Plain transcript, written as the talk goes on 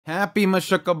Happy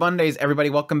Mushoku Mondays, everybody.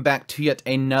 Welcome back to yet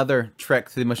another trek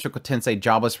through the Mushoku Tensei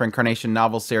Jobless Reincarnation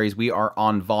novel series. We are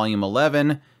on Volume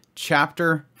 11,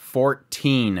 Chapter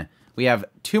 14. We have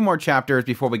 2 more chapters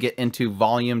before we get into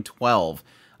Volume 12.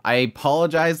 I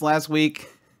apologize last week.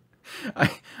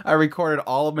 I recorded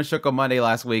all of Mushoku Monday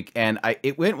last week, and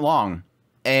it went long.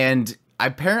 And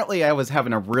apparently I was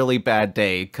having a really bad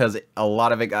day because a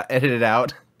lot of it got edited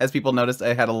out. As people noticed,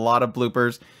 I had a lot of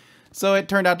bloopers. So it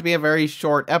turned out to be a very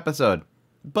short episode.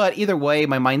 But either way,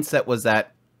 my mindset was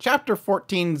that Chapter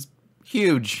 14's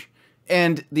huge.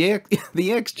 And the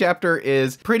EX chapter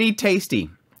is pretty tasty.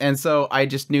 And so I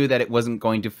just knew that it wasn't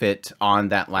going to fit on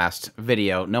that last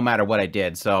video, no matter what I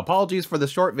did. So apologies for the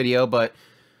short video, but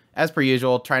as per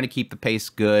usual, trying to keep the pace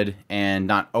good and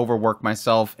not overwork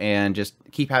myself and just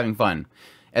keep having fun.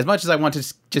 As much as I want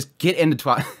to just get into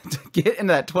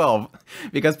that 12,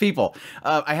 because people,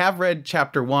 I have read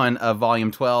Chapter 1 of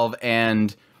Volume 12,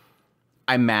 and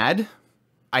I'm mad.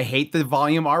 I hate the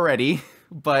volume already,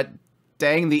 but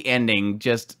dang, the ending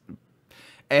just,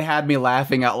 it had me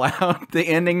laughing out loud. The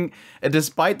ending,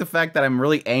 despite the fact that I'm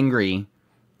really angry,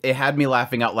 it had me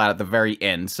laughing out loud at the very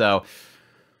end. So,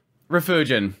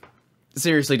 Refugin.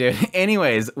 Seriously, dude.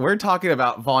 Anyways, we're talking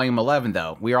about Volume 11,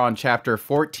 though. We are on Chapter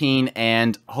 14,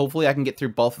 and hopefully I can get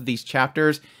through both of these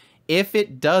chapters. If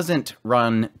it doesn't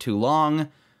run too long,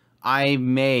 I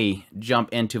may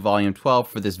jump into Volume 12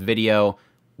 for this video.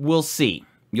 We'll see.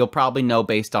 You'll probably know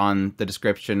based on the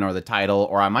description or the title,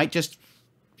 or I might just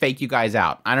fake you guys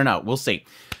out. I don't know. We'll see.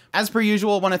 As per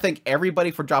usual, I want to thank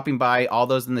everybody for dropping by, all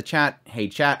those in the chat. Hey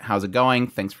chat, how's it going?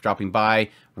 Thanks for dropping by.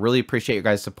 Really appreciate your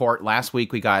guys' support. Last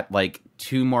week we got like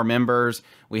 2 more members.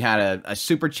 We had a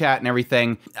super chat and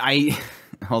everything.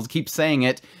 I'll keep saying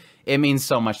it. It means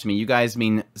so much to me. You guys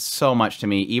mean so much to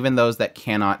me. Even those that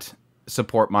cannot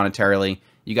support monetarily,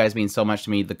 you guys mean so much to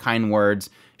me. The kind words,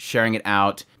 sharing it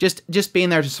out, just being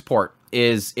there to support.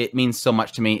 It means so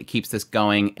much to me. It keeps this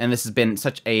going, and this has been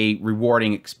such a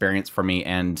rewarding experience for me,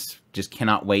 and just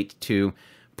cannot wait to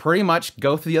pretty much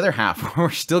go through the other half. We're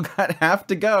still got half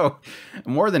to go,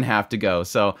 more than half to go.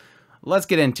 So let's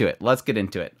get into it. Let's get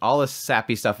into it. All this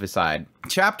sappy stuff aside.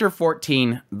 Chapter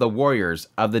 14, The Warriors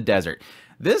of the Desert.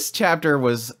 This chapter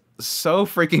was so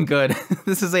freaking good.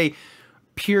 This is a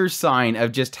pure sign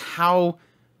of just how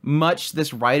much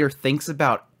this writer thinks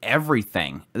about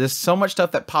everything. There's so much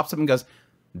stuff that pops up and goes,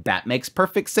 that makes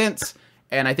perfect sense.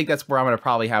 And I think that's where I'm going to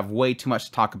probably have way too much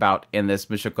to talk about in this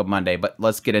Mushoku Monday, but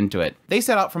let's get into it. They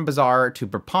set out from Bazaar to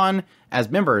Burpon as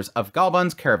members of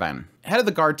Galban's caravan. Head of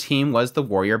the guard team was the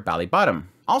warrior Balibottom,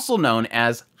 also known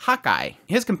as Hakai.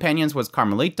 His companions was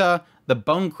Carmelita, the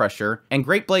Bone Crusher, and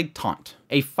Great Blade Taunt,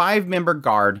 a 5-member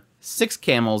guard, 6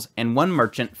 camels, and 1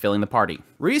 merchant filling the party.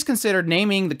 Reese considered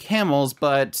naming the camels,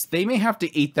 but they may have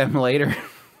to eat them later.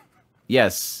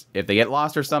 Yes, if they get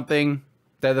lost or something,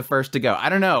 they're the first to go. I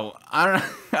don't know. I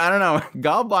don't know.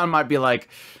 Galban might be like,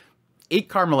 eat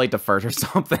Carmelita first or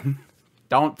something.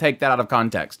 Don't take that out of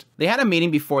context. They had a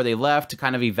meeting before they left to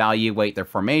kind of evaluate their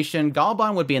formation.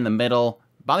 Galban would be in the middle,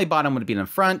 Balibottom would be in the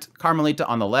front, Carmelita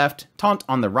on the left, Taunt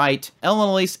on the right,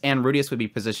 Elise and Rudius would be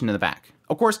positioned in the back.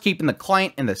 Of course, keeping the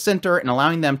client in the center and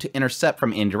allowing them to intercept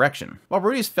from any direction. While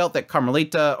Rudius felt that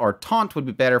Carmelita or Taunt would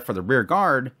be better for the rear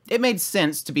guard, it made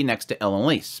sense to be next to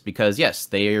Elise, because yes,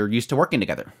 they are used to working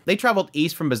together. They traveled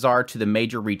east from Bazaar to the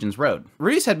major regions road.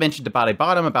 Rudius had mentioned to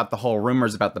Balibottom about the whole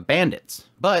rumors about the bandits,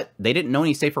 but they didn't know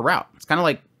any safer route. It's kind of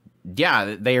like,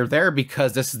 yeah, they are there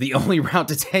because this is the only route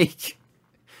to take.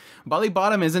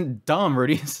 Balibottom isn't dumb,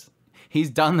 Rudius. He's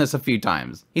done this a few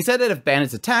times. He said that if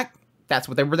bandits attack, that's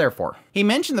what they were there for. He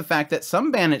mentioned the fact that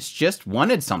some bandits just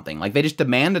wanted something, like they just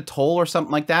demand a toll or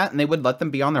something like that, and they would let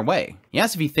them be on their way.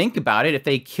 Yes, if you think about it, if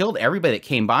they killed everybody that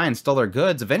came by and stole their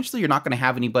goods, eventually you're not going to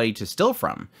have anybody to steal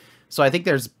from. So I think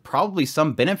there's probably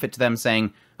some benefit to them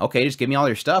saying, okay, just give me all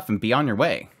your stuff and be on your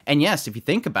way. And yes, if you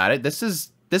think about it,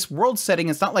 this world setting,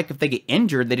 it's not like if they get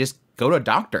injured, they just go to a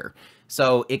doctor.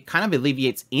 So it kind of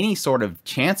alleviates any sort of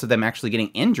chance of them actually getting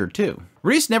injured too.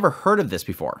 Reese never heard of this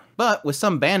before, but with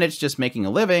some bandits just making a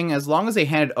living, as long as they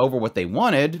handed over what they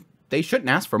wanted, they shouldn't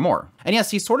ask for more. And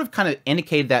yes, he sort of kind of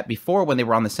indicated that before when they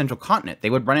were on the central continent. They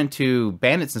would run into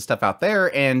bandits and stuff out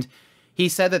there, and he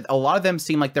said that a lot of them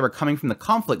seemed like they were coming from the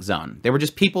conflict zone. They were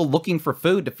just people looking for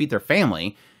food to feed their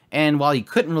family, and while he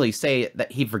couldn't really say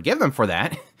that he'd forgive them for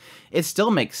that, it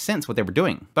still makes sense what they were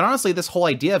doing. But honestly, this whole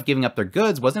idea of giving up their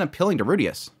goods wasn't appealing to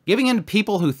Rudius. Giving in to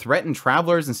people who threatened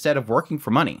travelers instead of working for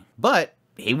money. But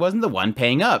he wasn't the one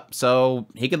paying up, so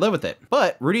he could live with it.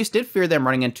 But Rudius did fear them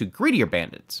running into greedier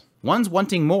bandits, ones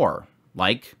wanting more,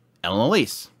 like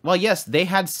Elise. While yes, they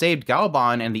had saved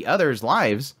Galban and the others'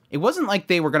 lives, It wasn't like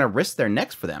they were going to risk their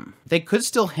necks for them. They could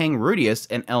still hang Rudius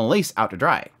and Elise out to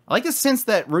dry. I like the sense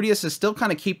that Rudius is still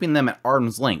kind of keeping them at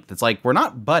arm's length. It's like, we're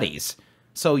not buddies.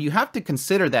 So you have to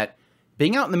consider that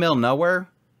being out in the middle of nowhere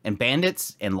and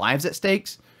bandits and lives at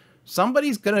stakes,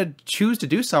 somebody's going to choose to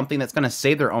do something that's going to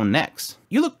save their own necks.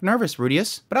 You look nervous,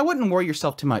 Rudius, but I wouldn't worry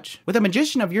yourself too much. With a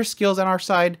magician of your skills on our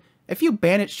side, a few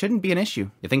bandits shouldn't be an issue.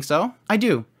 You think so? I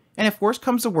do. And if worse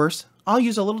comes to worse, I'll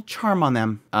use a little charm on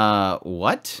them.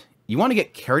 What? You want to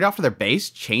get carried off to their base,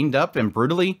 chained up and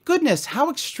brutally? Goodness, how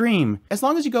extreme. As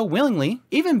long as you go willingly,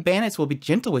 even bandits will be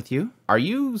gentle with you. Are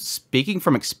you speaking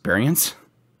from experience?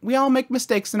 We all make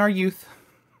mistakes in our youth.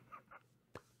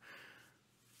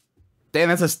 Damn,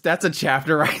 that's a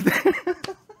chapter right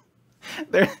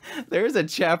there. There's a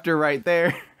chapter right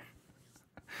there.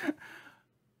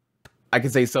 I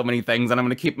could say so many things, and I'm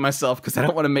going to keep myself because I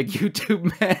don't want to make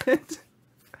YouTube mad.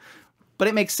 But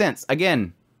it makes sense.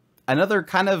 Again, another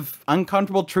kind of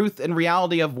uncomfortable truth and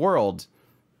reality of world.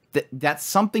 That's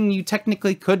something you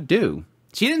technically could do.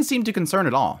 She didn't seem too concerned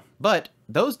at all. But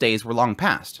those days were long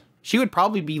past. She would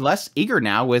probably be less eager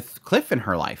now with Cliff in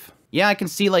her life. Yeah, I can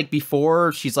see, like,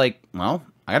 before, she's like, well,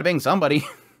 I gotta bang somebody.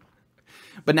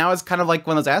 But now it's kind of like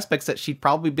one of those aspects that she'd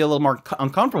probably be a little more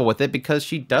uncomfortable with it because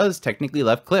she does technically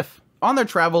love Cliff. On their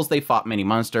travels, they fought many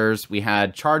monsters. We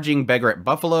had charging beggaret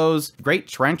buffaloes, great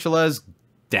tarantulas.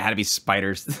 There had to be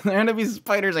spiders. There had to be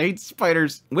spiders. I hate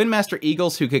spiders. Windmaster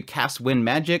eagles who could cast wind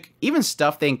magic, even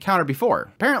stuff they encountered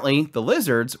before. Apparently, the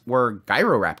lizards were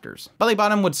gyroraptors.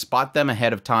 Bellybottom would spot them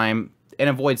ahead of time and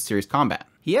avoid serious combat.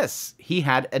 Yes, he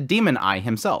had a demon eye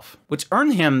himself, which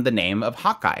earned him the name of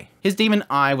Hawkeye. His demon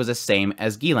eye was the same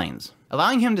as Gilane's,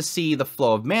 allowing him to see the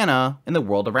flow of mana in the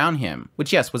world around him,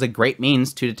 which yes, was a great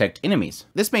means to detect enemies.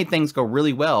 This made things go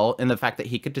really well in the fact that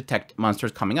he could detect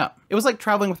monsters coming up. It was like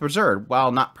traveling with Berserk,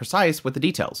 while not precise with the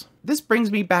details. This brings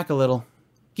me back a little.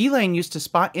 Ghislaine used to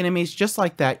spot enemies just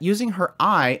like that using her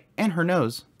eye and her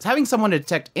nose. Having someone to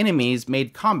detect enemies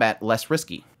made combat less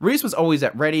risky. Reese was always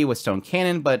at ready with stone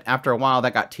cannon, but after a while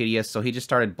that got tedious, so he just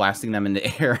started blasting them in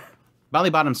the air.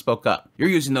 Bellybottom spoke up. You're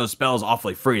using those spells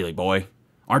awfully freely, boy.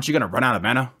 Aren't you gonna run out of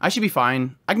mana? I should be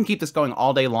fine. I can keep this going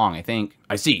all day long, I think.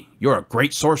 I see. You're a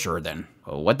great sorcerer then.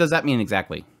 What does that mean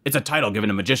exactly? It's a title given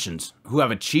to magicians who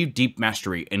have achieved deep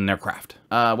mastery in their craft.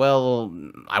 Well,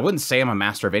 I wouldn't say I'm a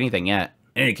master of anything yet.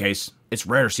 In any case, it's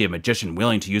rare to see a magician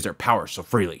willing to use their powers so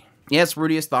freely. Yes,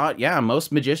 Rudius thought, yeah,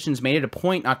 most magicians made it a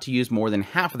point not to use more than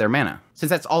half of their mana. Since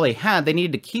that's all they had, they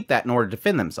needed to keep that in order to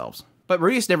defend themselves. But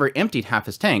Rudius never emptied half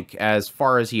his tank, as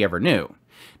far as he ever knew.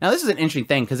 Now this is an interesting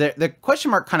thing, because the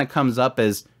question mark kind of comes up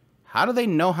as, how do they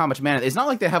know how much mana? It's not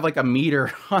like they have like a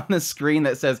meter on the screen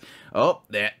that says, oh,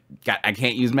 I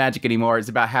can't use magic anymore. It's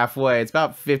about halfway. It's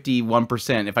about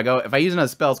 51%. If I use another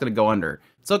spell, it's going to go under.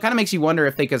 So it kind of makes you wonder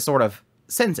if they could sort of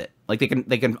sense it. Like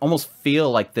they can almost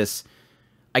feel like this,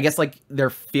 I guess like they're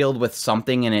filled with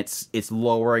something and it's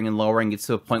lowering and lowering, gets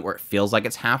to a point where it feels like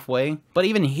it's halfway. But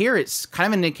even here, it's kind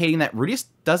of indicating that Rudius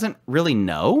doesn't really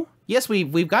know. Yes,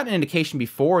 we've got an indication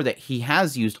before that he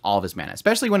has used all of his mana,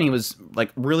 especially when he was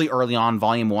like really early on,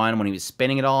 Volume 1, when he was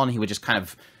spinning it all and he would just kind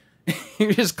of, he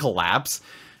would just collapse.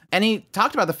 And he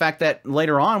talked about the fact that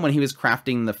later on when he was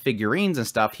crafting the figurines and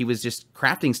stuff, he was just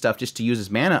crafting stuff just to use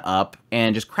his mana up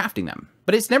and just crafting them.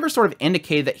 But it's never sort of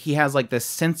indicated that he has like this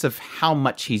sense of how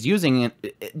much he's using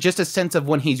it, just a sense of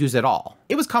when he's used it all.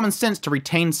 It was common sense to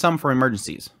retain some for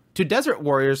emergencies. To desert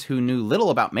warriors who knew little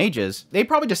about mages, they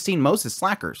probably just seen most as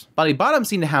slackers. Bellybottom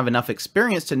seemed to have enough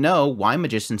experience to know why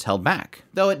magicians held back.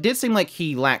 Though it did seem like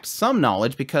he lacked some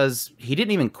knowledge because he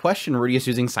didn't even question Rudius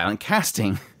using silent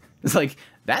casting. It's like,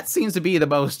 that seems to be the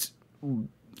most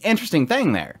interesting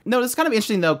thing there. No, it's kind of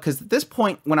interesting though, because at this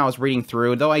point when I was reading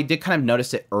through, though I did kind of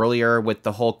notice it earlier with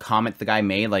the whole comment the guy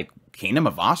made, like, Kingdom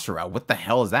of Ostara, what the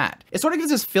hell is that? It sort of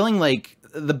gives this feeling like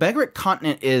the Beggaret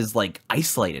continent is like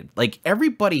isolated. Like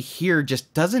everybody here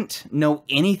just doesn't know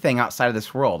anything outside of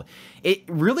this world. It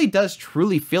really does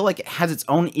truly feel like it has its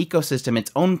own ecosystem,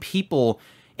 its own people,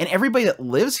 and everybody that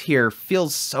lives here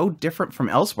feels so different from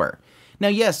elsewhere. Now,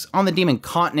 yes, on the Demon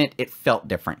Continent, it felt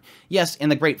different. Yes, in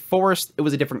the Great Forest, it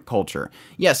was a different culture.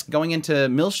 Yes, going into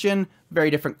Milshin,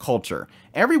 very different culture.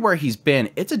 Everywhere he's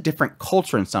been, it's a different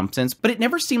culture in some sense, but it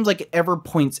never seems like it ever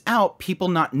points out people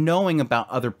not knowing about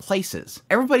other places.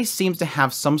 Everybody seems to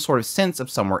have some sort of sense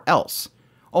of somewhere else.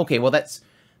 Okay, well, that's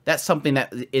something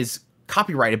that is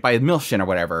copyrighted by Milshin or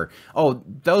whatever. Oh,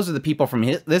 those are the people from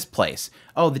this place.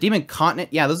 Oh, the Demon Continent,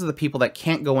 yeah, those are the people that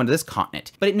can't go into this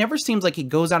continent. But it never seems like he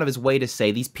goes out of his way to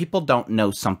say these people don't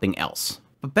know something else.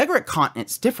 But Beggaret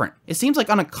Continent's different. It seems like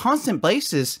on a constant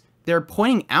basis, they're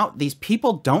pointing out these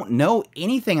people don't know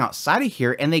anything outside of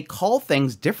here and they call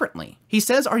things differently. He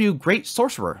says, "Are you a great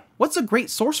sorcerer?" What's a great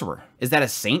sorcerer? Is that a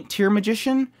saint tier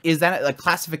magician? Is that a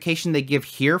classification they give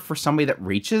here for somebody that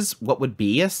reaches what would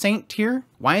be a saint tier?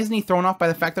 Why isn't he thrown off by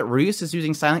the fact that Ruius is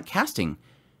using silent casting?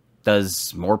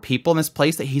 Does more people in this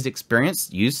place that he's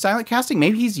experienced use silent casting?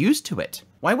 Maybe he's used to it.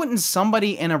 Why wouldn't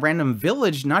somebody in a random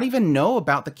village not even know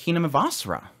about the Kingdom of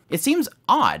Asura? It seems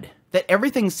odd that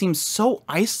everything seems so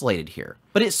isolated here.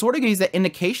 But it sort of gives that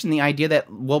indication, the idea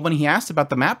that, well, when he asked about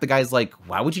the map, the guy's like,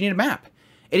 why would you need a map?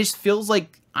 It just feels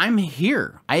like I'm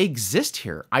here. I exist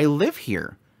here. I live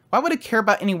here. Why would I care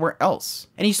about anywhere else?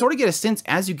 And you sort of get a sense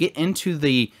as you get into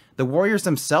the warriors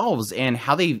themselves and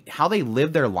how they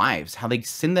live their lives, how they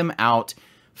send them out,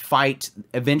 fight,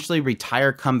 eventually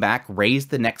retire, come back, raise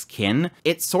the next kin.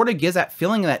 It sort of gives that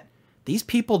feeling that these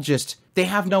people just, they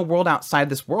have no world outside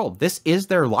this world. This is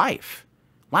their life.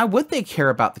 Why would they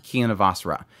care about the Kingdom of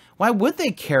Asura? Why would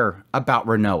they care about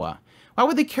Renoa? Why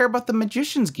would they care about the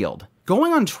Magician's Guild?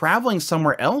 Going on traveling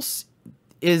somewhere else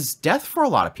is death for a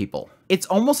lot of people. It's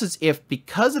almost as if,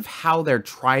 because of how their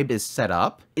tribe is set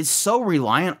up, it's so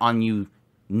reliant on you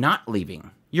not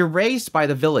leaving. You're raised by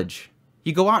the village.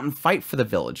 You go out and fight for the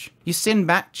village. You send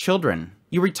back children.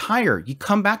 You retire. You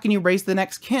come back and you raise the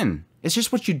next kin. It's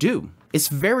just what you do. It's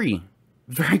very,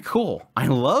 very cool. I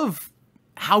love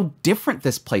how different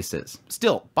this place is.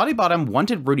 Still, Body Bottom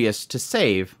wanted Rudius to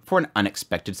save for an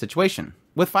unexpected situation.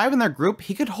 With 5 in their group,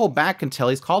 he could hold back until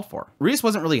he's called for. Rudius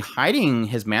wasn't really hiding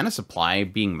his mana supply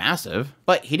being massive,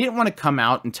 but he didn't want to come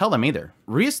out and tell them either.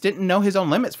 Rudius didn't know his own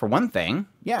limits for one thing.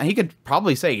 Yeah, he could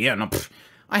probably say, yeah, no,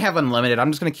 I have unlimited, I'm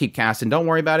just going to keep casting, don't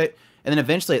worry about it. And then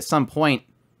eventually at some point,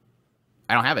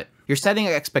 I don't have it. You're setting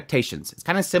expectations. It's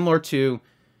kind of similar to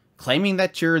claiming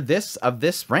that you're this of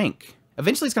this rank.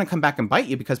 Eventually it's going to come back and bite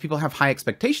you because people have high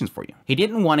expectations for you. He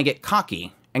didn't want to get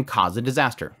cocky and cause a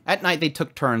disaster. At night, they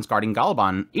took turns guarding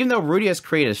Galabon. Even though Rudius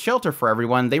created a shelter for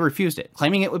everyone, they refused it,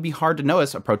 claiming it would be hard to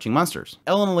notice approaching monsters.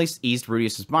 Ellen at least eased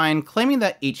Rudius' mind, claiming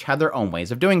that each had their own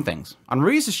ways of doing things. On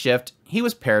Rudius' shift, he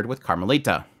was paired with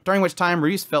Carmelita, during which time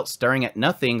Rudius felt staring at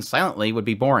nothing silently would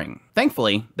be boring.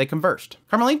 Thankfully, they conversed,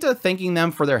 Carmelita thanking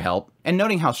them for their help and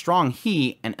noting how strong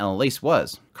he and Elise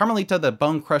was. Carmelita the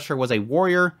Bone Crusher was a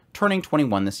warrior turning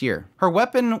 21 this year. Her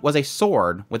weapon was a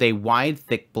sword with a wide,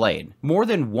 thick blade, more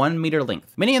than 1 meter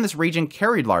length. Many in this region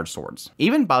carried large swords,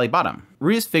 even Bali Bottom.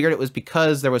 Rudius figured it was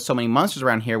because there was so many monsters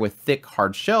around here with thick,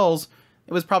 hard shells,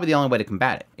 it was probably the only way to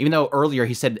combat it. Even though earlier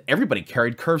he said everybody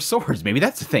carried curved swords, maybe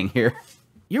that's the thing here.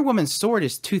 Your woman's sword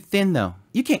is too thin though.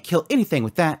 You can't kill anything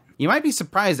with that. You might be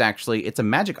surprised actually, it's a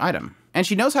magic item. And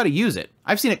she knows how to use it.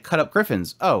 I've seen it cut up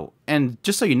griffins. Oh, and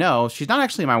just so you know, she's not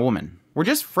actually my woman. We're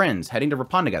just friends heading to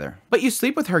Rapon together. But you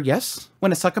sleep with her, yes?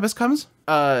 When a succubus comes?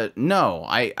 No.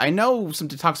 I know some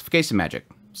detoxification magic.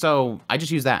 So I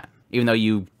just use that. Even though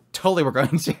you totally were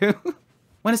going to.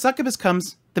 When a succubus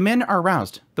comes, the men are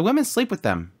aroused. The women sleep with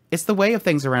them. It's the way of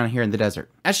things around here in the desert.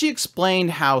 As she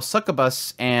explained how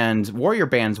succubus and warrior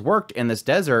bands worked in this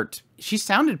desert, she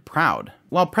sounded proud.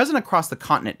 While present across the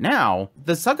continent now,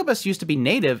 the succubus used to be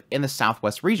native in the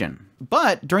southwest region.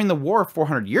 But during the war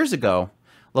 400 years ago,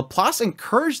 Laplace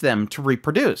encouraged them to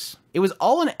reproduce. It was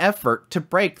all an effort to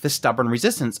break the stubborn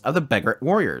resistance of the Begarit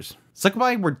warriors.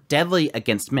 Succubi were deadly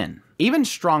against men, even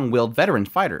strong-willed veteran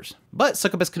fighters. But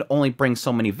succubus could only bring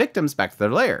so many victims back to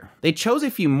their lair. They chose a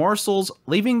few morsels,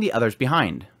 leaving the others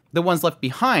behind. The ones left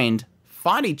behind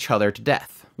fought each other to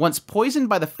death. Once poisoned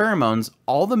by the pheromones,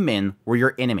 all the men were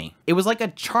your enemy. It was like a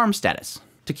charm status.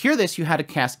 To cure this, you had to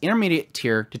cast intermediate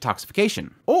tier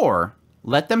detoxification, or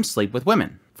let them sleep with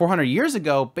women. 400 years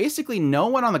ago, basically no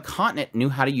one on the continent knew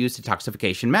how to use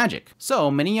detoxification magic,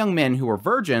 so many young men who were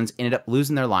virgins ended up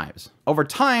losing their lives. Over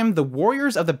time, the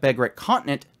warriors of the Begarit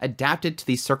continent adapted to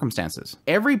these circumstances.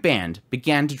 Every band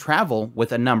began to travel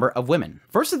with a number of women.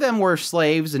 First of them were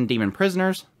slaves and demon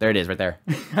prisoners. There it is right there.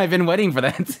 I've been waiting for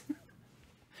that.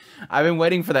 I've been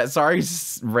waiting for that. Sorry,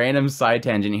 random side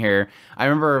tangent here. I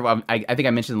remember, I think I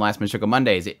mentioned in the last Mushoku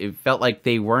Mondays, it felt like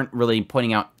they weren't really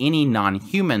pointing out any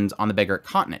non-humans on the Begarit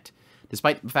continent,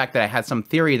 despite the fact that I had some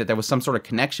theory that there was some sort of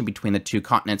connection between the two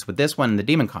continents with this one and the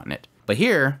demon continent. But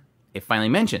here, it finally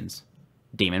mentions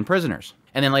demon prisoners.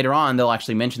 And then later on, they'll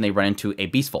actually mention they run into a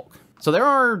beast folk. So there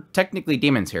are technically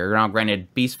demons here. Now,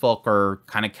 granted, beast folk are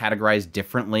kind of categorized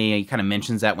differently. He kind of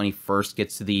mentions that when he first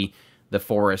gets to the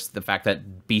forest, the fact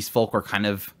that beast folk are kind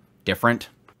of different,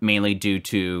 mainly due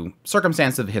to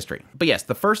circumstances of history. But yes,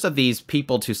 the first of these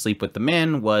people to sleep with the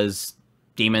men was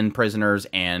demon prisoners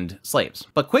and slaves.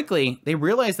 But quickly, they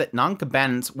realized that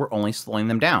non-combatants were only slowing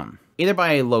them down. either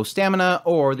by low stamina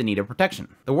or the need of protection.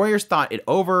 The warriors thought it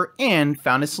over and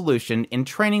found a solution in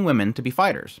training women to be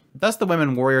fighters. Thus the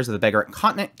women warriors of the Beggarat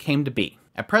continent came to be.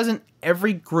 At present,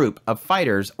 every group of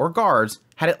fighters or guards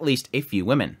had at least a few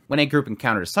women. When a group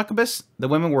encountered a succubus, the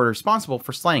women were responsible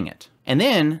for slaying it. And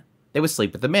then they would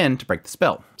sleep with the men to break the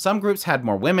spell. Some groups had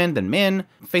more women than men.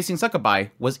 Facing succubi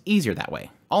was easier that way.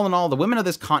 All in all, the women of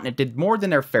this continent did more than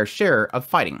their fair share of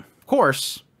fighting. Of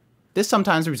course, this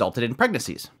sometimes resulted in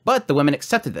pregnancies, but the women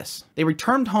accepted this. They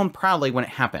returned home proudly when it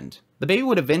happened. The baby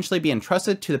would eventually be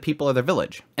entrusted to the people of their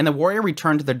village, and the warrior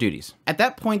returned to their duties. At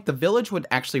that point, the village would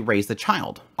actually raise the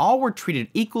child. All were treated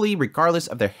equally regardless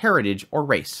of their heritage or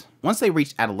race. Once they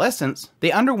reached adolescence,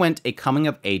 they underwent a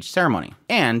coming-of-age ceremony,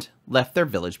 and left their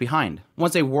village behind.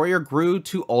 Once a warrior grew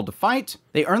too old to fight,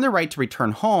 they earned the right to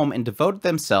return home and devoted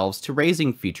themselves to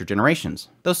raising future generations.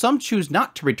 Though some choose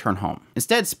not to return home,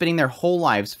 instead spending their whole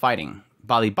lives fighting.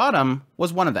 Vol11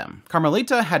 was one of them.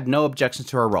 Carmelita had no objections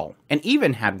to her role, and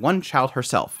even had one child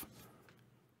herself.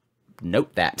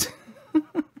 Note that.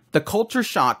 The culture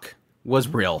shock was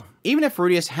real. Even if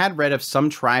Rudius had read of some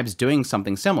tribes doing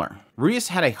something similar, Rudius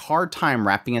had a hard time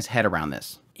wrapping his head around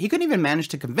this. He couldn't even manage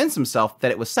to convince himself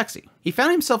that it was sexy. He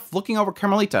found himself looking over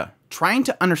Carmelita, trying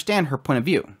to understand her point of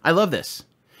view. I love this,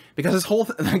 because this whole,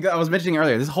 like I was mentioning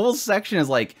earlier, this whole section is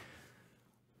like,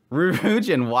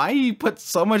 Rujin, why you put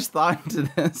so much thought into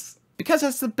this? Because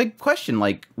that's the big question.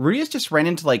 Like, Rudius just ran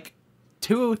into like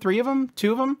two of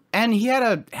them, and he had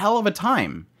a hell of a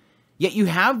time. Yet you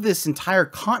have this entire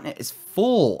continent is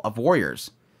full of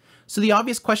warriors. So the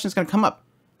obvious question is going to come up.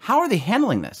 How are they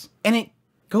handling this? And it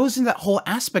goes into that whole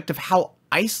aspect of how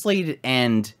isolated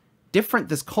and different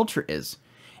this culture is.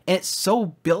 And it's so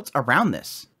built around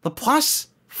this. Laplace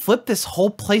flipped this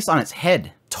whole place on its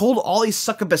head. Told all these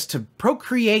succubus to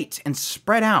procreate and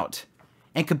spread out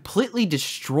and completely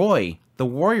destroy the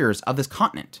warriors of this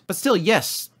continent. But still,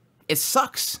 yes, it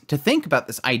sucks to think about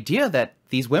this idea that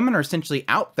these women are essentially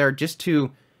out there just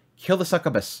to kill the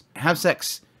succubus, have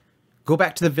sex, go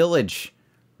back to the village,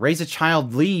 raise a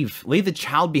child, leave the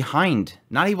child behind,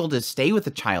 not able to stay with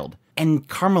the child. And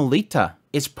Carmelita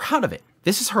is proud of it.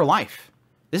 This is her life.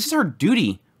 This is her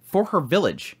duty for her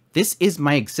village. This is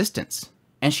my existence.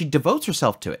 And she devotes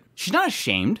herself to it. She's not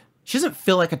ashamed. She doesn't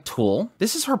feel like a tool.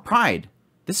 This is her pride.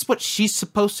 This is what she's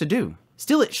supposed to do.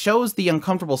 Still, it shows the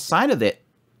uncomfortable side of it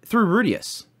through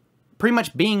Rudius. Pretty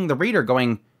much being the reader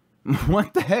going,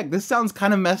 what the heck? This sounds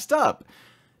kind of messed up.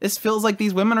 This feels like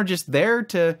these women are just there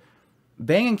to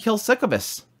bang and kill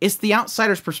succubus. It's the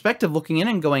outsider's perspective looking in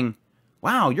and going,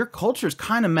 wow, your culture's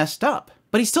kind of messed up.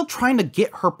 But he's still trying to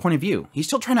get her point of view. He's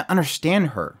still trying to understand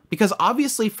her. Because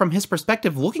obviously from his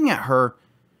perspective, looking at her,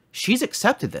 she's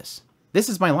accepted this. This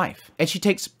is my life. And she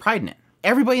takes pride in it.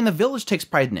 Everybody in the village takes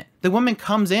pride in it. The woman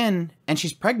comes in and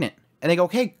she's pregnant. And they go,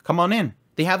 okay, come on in.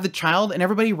 They have the child and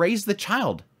everybody raised the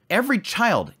child. Every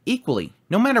child equally.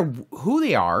 No matter who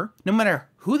they are, no matter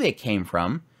who they came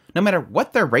from, no matter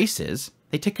what their race is,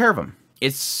 they take care of them.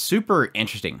 It's super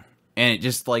interesting. And it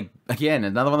just like, again,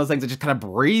 another one of those things that just kind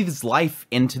of breathes life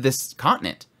into this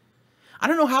continent. I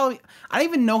don't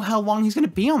even know how long he's going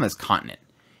to be on this continent.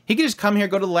 He could just come here,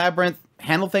 go to the labyrinth,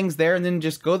 handle things there, and then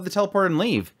just go to the teleporter and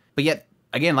leave. But yet,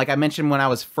 again, like I mentioned when I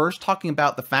was first talking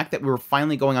about the fact that we were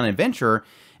finally going on an adventure,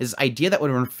 is this idea that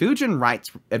when Fujin writes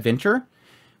adventure,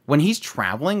 when he's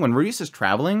traveling, when Rudius is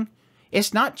traveling,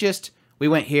 it's not just, we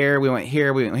went here, we went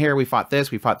here, we went here, we fought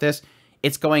this, we fought this.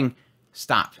 It's going,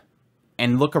 stop,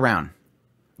 and look around.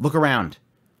 Look around.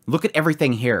 Look at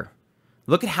everything here.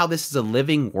 Look at how this is a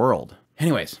living world.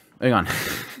 Anyways, moving on.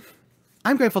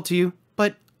 I'm grateful to you,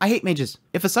 but I hate mages.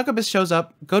 If a succubus shows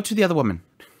up, go to the other woman.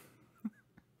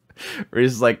 Rudius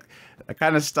is like,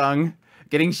 kind of stung,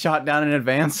 getting shot down in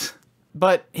advance.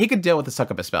 But he could deal with the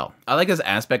succubus spell. I like his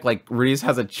aspect, like Rudius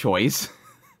has a choice.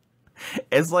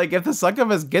 It's like if the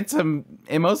succubus gets him,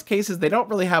 in most cases, they don't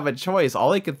really have a choice.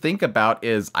 All he could think about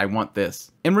is, I want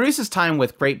this. In Rudius' time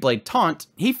with Great Blade Taunt,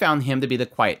 he found him to be the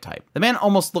quiet type. The man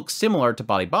almost looked similar to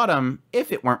Body Bottom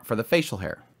if it weren't for the facial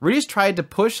hair. Rudius tried to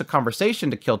push a conversation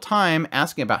to kill time,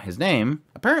 asking about his name.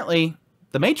 Apparently,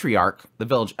 the matriarch, the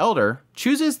village elder,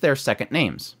 chooses their second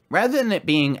names, rather than it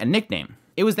being a nickname.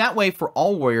 It was that way for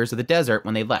all warriors of the desert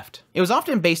when they left. It was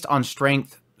often based on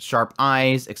strength, sharp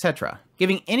eyes, etc.,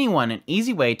 giving anyone an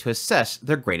easy way to assess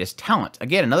their greatest talent.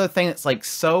 Again, another thing that's like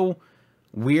so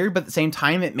weird, but at the same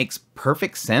time, it makes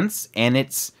perfect sense, and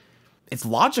it's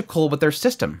logical with their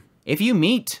system. If you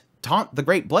meet Taunt the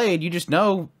Great Blade, you just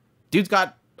know dude's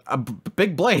got a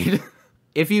big blade.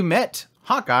 If you met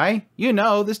Hawkeye, you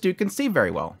know this dude can see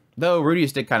very well. Though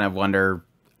Rudius did kind of wonder,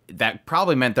 that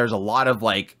probably meant there's a lot of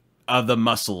like of the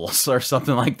muscles or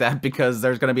something like that, because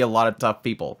there's going to be a lot of tough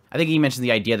people. I think he mentioned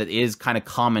the idea that it is kind of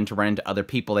common to run into other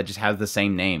people that just have the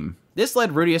same name. This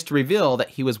led Rudius to reveal that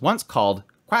he was once called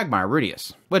Quagmire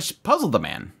Rudius, which puzzled the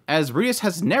man, as Rudius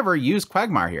has never used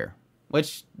Quagmire here.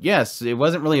 Which, yes, it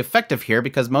wasn't really effective here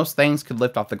because most things could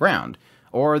lift off the ground,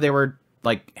 or they were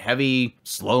like heavy,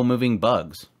 slow-moving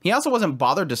bugs. He also wasn't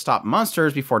bothered to stop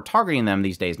monsters before targeting them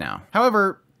these days now.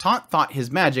 However, Taunt thought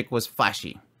his magic was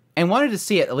flashy, and wanted to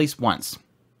see it at least once.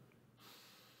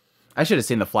 I should have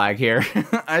seen the flag here.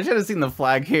 I should have seen the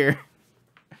flag here.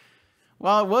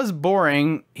 While it was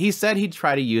boring, he said he'd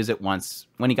try to use it once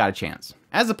when he got a chance.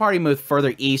 As the party moved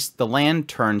further east, the land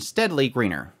turned steadily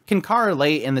greener. Kinkara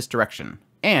lay in this direction,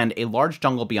 and a large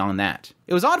jungle beyond that.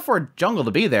 It was odd for a jungle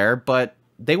to be there, but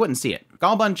they wouldn't see it.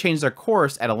 Galban changed their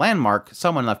course at a landmark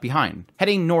someone left behind,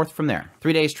 heading north from there.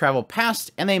 3 days travel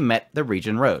passed, and they met the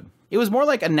region road. It was more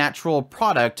like a natural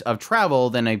product of travel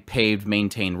than a paved,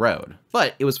 maintained road,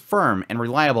 but it was firm and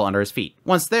reliable under his feet.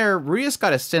 Once there, Rudius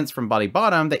got a sense from Body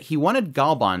Bottom that he wanted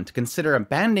Galban to consider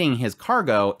abandoning his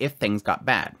cargo if things got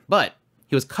bad. But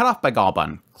he was cut off by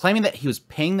Galban, claiming that he was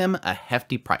paying them a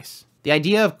hefty price. The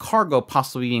idea of cargo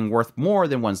possibly being worth more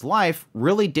than one's life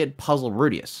really did puzzle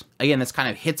Rudius. Again, this kind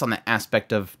of hits on the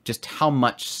aspect of just how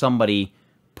much somebody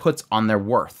puts on their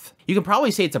worth. You can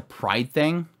probably say it's a pride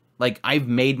thing. Like, I've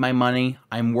made my money,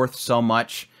 I'm worth so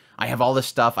much, I have all this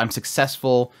stuff, I'm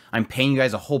successful, I'm paying you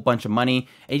guys a whole bunch of money,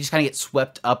 and you just kind of get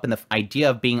swept up in the idea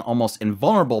of being almost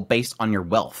invulnerable based on your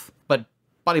wealth. But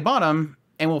Body Bottom,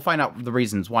 and we'll find out the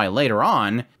reasons why later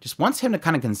on, just wants him to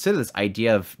kind of consider this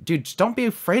idea of, dude, just don't be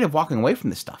afraid of walking away from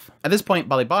this stuff. At this point,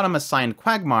 Body Bottom assigned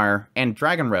Quagmire and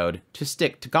Dragon Road to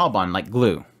stick to Galban like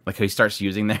glue. Like how he starts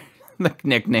using their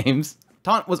nicknames.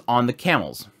 Taunt was on the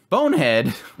camels.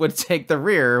 Bonehead would take the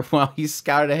rear while he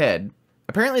scouted ahead.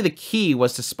 Apparently the key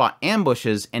was to spot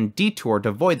ambushes and detour to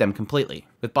avoid them completely.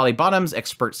 With Body Bottom's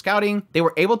expert scouting, they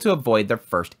were able to avoid their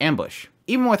first ambush.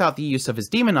 Even without the use of his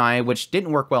demon eye, which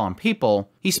didn't work well on people,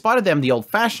 he spotted them the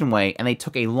old-fashioned way and they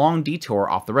took a long detour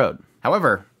off the road.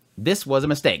 However, this was a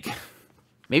mistake.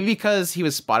 Maybe because he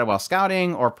was spotted while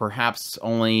scouting, or perhaps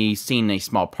only seen a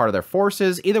small part of their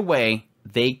forces. Either way,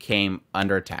 they came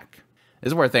under attack.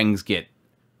 This is where things get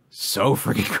so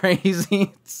freaking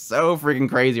crazy. It's so freaking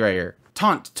crazy right here.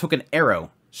 Taunt took an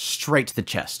arrow straight to the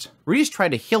chest. Rudius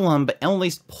tried to heal him, but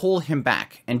Annalise pulled him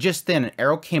back, and just then an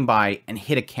arrow came by and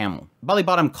hit a camel. Body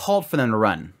Bottom called for them to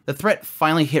run. The threat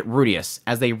finally hit Rudius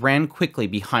as they ran quickly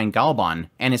behind Galban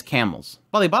and his camels.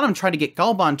 Body Bottom tried to get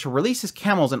Galban to release his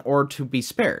camels in order to be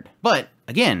spared, but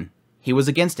again, he was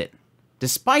against it,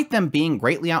 despite them being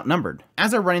greatly outnumbered.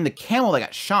 As they're running, the camel that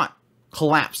got shot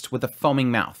collapsed with a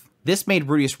foaming mouth. This made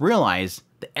Rudius realize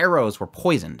the arrows were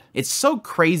poisoned. It's so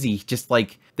crazy, just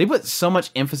like, they put so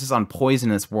much emphasis on poison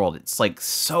in this world. It's like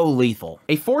so lethal.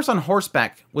 A force on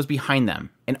horseback was behind them,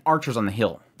 and archers on the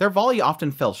hill. Their volley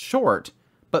often fell short,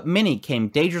 but many came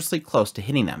dangerously close to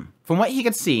hitting them. From what he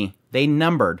could see, they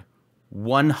numbered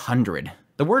 100.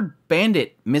 The word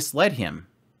bandit misled him.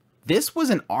 This was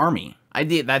an army.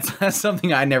 That's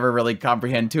something I never really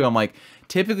comprehend too. I'm like,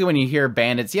 typically when you hear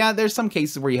bandits, yeah, there's some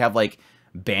cases where you have like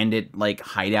bandit like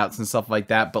hideouts and stuff like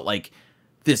that, but like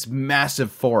this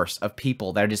massive force of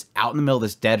people that are just out in the middle of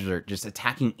this desert just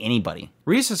attacking anybody.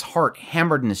 Rudius' heart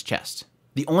hammered in his chest.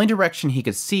 The only direction he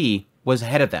could see was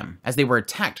ahead of them as they were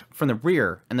attacked from the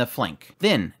rear and the flank.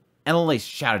 Then Annalise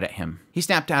shouted at him. He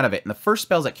snapped out of it, and the first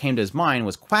spells that came to his mind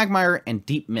was Quagmire and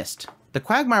Deep Mist. The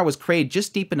Quagmire was created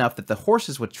just deep enough that the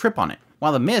horses would trip on it,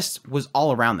 while the mist was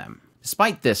all around them.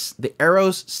 Despite this, the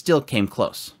arrows still came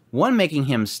close, one making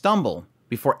him stumble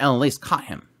before Annalise caught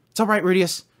him. It's alright,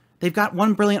 Rudius. They've got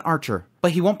one brilliant archer,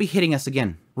 but he won't be hitting us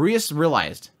again. Rudius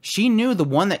realized she knew the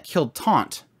one that killed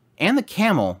Taunt and the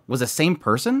camel was the same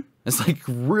person. It's like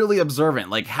really observant.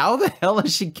 Like, how the hell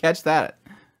did she catch that?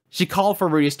 She called for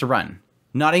Rudius to run.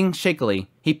 Nodding shakily,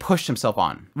 he pushed himself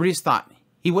on. Rudius thought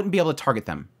he wouldn't be able to target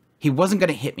them. He wasn't going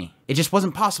to hit me. It just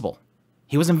wasn't possible.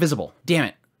 He was invisible. Damn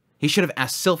it. He should have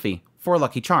asked Sylphie for a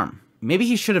lucky charm. Maybe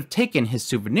he should have taken his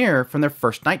souvenir from their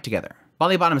first night together.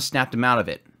 Body Bottom snapped him out of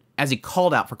it as he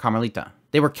called out for Carmelita.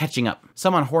 They were catching up.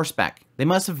 Some on horseback. They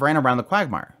must have ran around the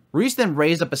Quagmire. Rudius then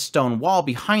raised up a stone wall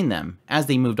behind them as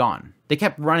they moved on. They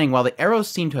kept running while the arrows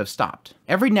seemed to have stopped.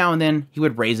 Every now and then, he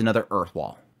would raise another earth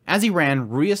wall. As he ran,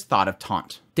 Rudius thought of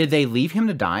Taunt. Did they leave him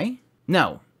to die?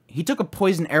 No. He took a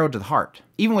poison arrow to the heart.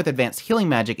 Even with advanced healing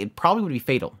magic, it probably would be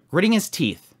fatal. Gritting his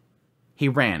teeth, he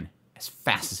ran as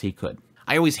fast as he could.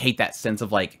 I always hate that sense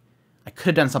of like, I could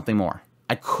have done something more.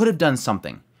 I could have done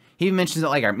something. He even mentions that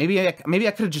like, maybe I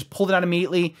could have just pulled it out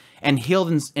immediately and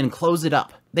healed and closed it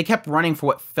up. They kept running for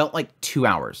what felt like 2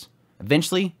 hours.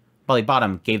 Eventually, Belly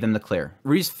Bottom gave them the clear.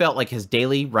 Rudius felt like his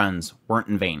daily runs weren't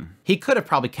in vain. He could have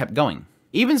probably kept going.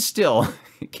 Even still,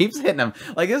 it keeps hitting him.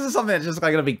 Like, this is something that's just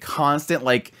like gonna be constant,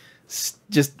 like,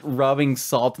 just rubbing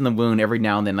salt in the wound every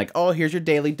now and then. Like, oh, here's your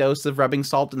daily dose of rubbing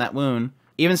salt in that wound.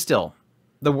 Even still,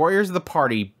 the warriors of the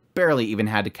party barely even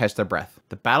had to catch their breath.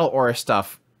 The battle aura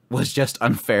stuff was just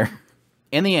unfair.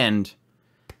 In the end,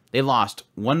 they lost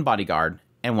 1 bodyguard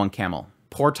and 1 camel.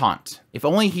 Poor Taunt. If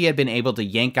only he had been able to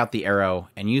yank out the arrow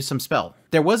and use some spell.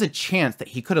 There was a chance that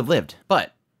he could have lived,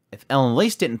 but if Ellen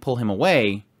Lace didn't pull him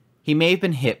away, he may have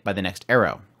been hit by the next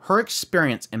arrow. Her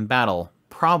experience in battle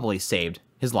probably saved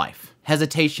his life.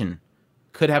 Hesitation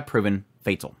could have proven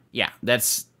fatal. Yeah,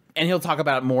 and he'll talk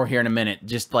about it more here in a minute.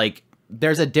 Just like,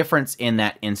 there's a difference in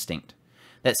that instinct.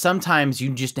 That sometimes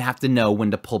you just have to know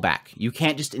when to pull back. You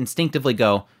can't just instinctively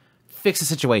go, fix the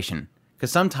situation.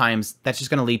 Because sometimes that's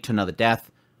just going to lead to another death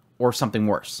or something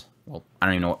worse. Well, I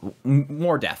don't even know what,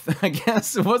 more death, I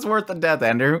guess. What's worth the death,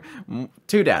 Andrew?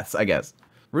 2 deaths, I guess.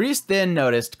 Rudius then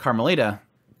noticed Carmelita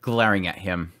glaring at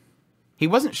him. He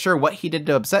wasn't sure what he did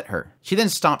to upset her. She then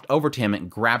stomped over to him and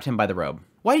grabbed him by the robe.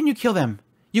 Why didn't you kill them?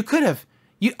 You could have.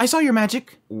 I saw your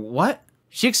magic. What?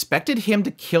 She expected him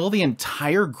to kill the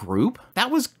entire group? That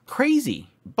was crazy.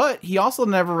 But he also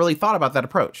never really thought about that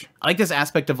approach. I like this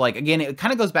aspect of, like, again, it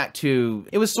kind of goes back to,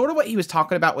 it was sort of what he was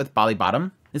talking about with Belly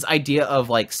Bottom. This idea of,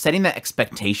 like, setting that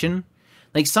expectation.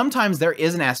 Like, sometimes there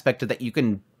is an aspect of that you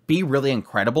can be really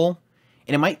incredible,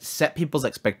 and it might set people's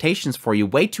expectations for you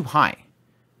way too high.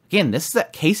 Again, this is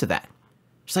that case of that.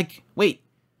 It's like, wait,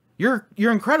 you're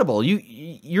incredible.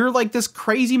 You're like this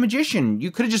crazy magician.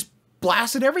 You could have just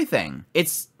blasted everything.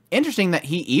 It's interesting that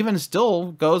he even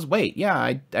still goes, wait, yeah,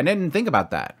 I didn't think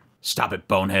about that. Stop it,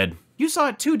 bonehead. You saw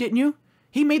it too, didn't you?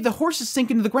 He made the horses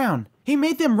sink into the ground. He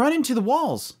made them run into the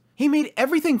walls. He made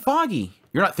everything foggy.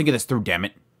 You're not thinking this through, damn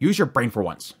it. Use your brain for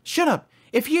once. Shut up.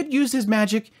 If he had used his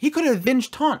magic, he could have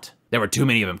avenged Taunt. There were too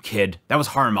many of them, kid. That was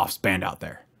Harmoff's band out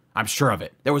there. I'm sure of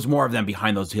it. There was more of them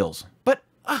behind those hills. But,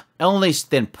 Ellen Lace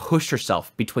then pushed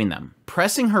herself between them,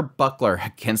 pressing her buckler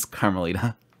against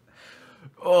Carmelita.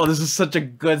 Oh, this is such a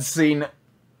good scene.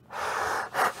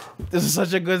 This is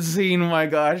such a good scene, my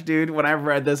gosh, dude. When I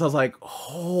read this, I was like,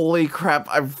 holy crap,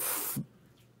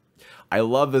 I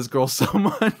love this girl so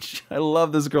much. I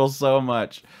love this girl so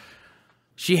much.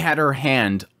 She had her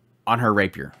hand on her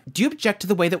rapier. Do you object to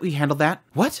the way that we handled that?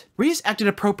 What? Rudius acted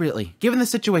appropriately, given the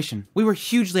situation. We were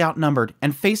hugely outnumbered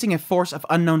and facing a force of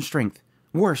unknown strength.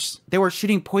 Worse, they were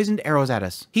shooting poisoned arrows at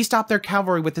us. He stopped their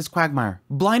cavalry with his quagmire,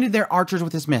 blinded their archers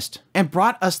with his mist, and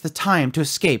brought us the time to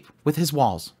escape with his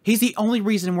walls. He's the only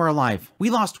reason we're alive. We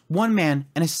lost 1 man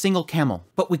and a single camel,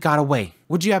 but we got away.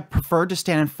 Would you have preferred to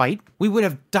stand and fight? We would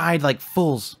have died like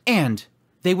fools, and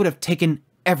they would have taken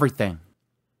everything.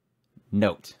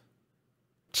 Note: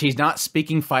 she's not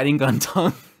speaking fighting gun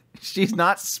tongue. She's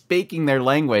not speaking their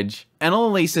language.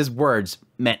 Ellen Lace's words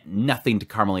meant nothing to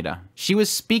Carmelita. She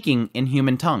was speaking in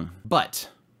human tongue, but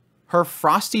her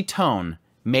frosty tone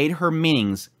made her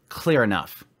meanings clear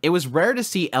enough. It was rare to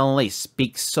see Ellen Lace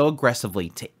speak so aggressively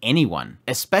to anyone,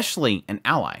 especially an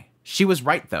ally. She was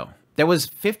right, though. There was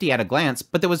 50 at a glance,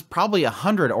 but there was probably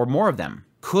 100 or more of them.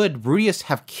 Could Rudius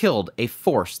have killed a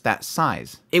force that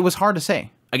size? It was hard to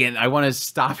say. Again, I want to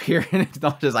stop here and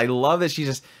acknowledge this. I love that she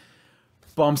just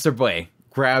bumps her way,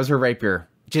 grabs her rapier,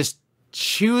 just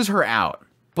chews her out.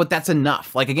 But that's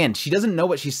enough. Like, again, she doesn't know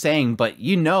what she's saying, but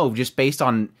you know, just based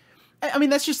on, I mean,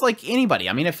 that's just like anybody.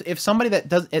 I mean, if somebody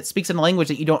that speaks in a language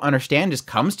that you don't understand just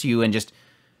comes to you and just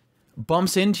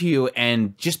bumps into you,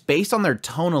 and just based on their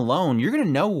tone alone, you're going to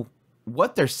know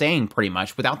what they're saying pretty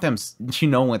much without them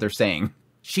knowing what they're saying.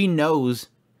 She knows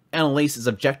Ellen Lace is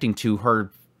objecting to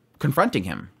her confronting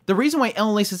him. The reason why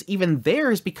Ellen Lace is even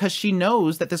there is because she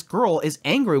knows that this girl is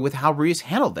angry with how Rudius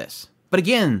handled this. But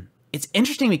again, it's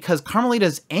interesting because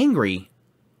Carmelita's angry,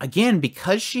 again,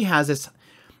 because she has this,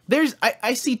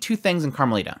 I see 2 things in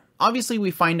Carmelita. Obviously, we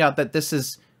find out that this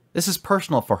is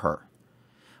personal for her.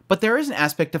 But there is an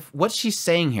aspect of what she's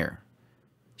saying here.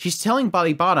 She's telling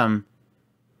Belly Bottom,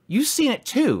 you've seen it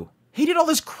too. He did all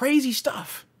this crazy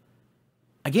stuff.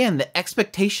 Again, the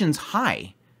expectation's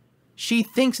high. She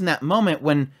thinks in that moment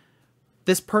when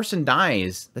this person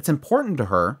dies that's important to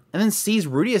her, and then sees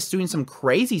Rudius doing some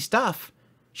crazy stuff,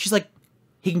 she's like,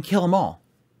 he can kill them all.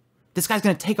 This guy's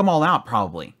going to take them all out,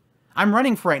 probably. I'm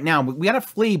running for right now. We got to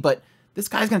flee, but this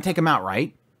guy's going to take them out,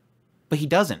 right? But he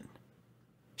doesn't.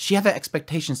 She had that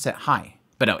expectation set high.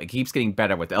 But no, it keeps getting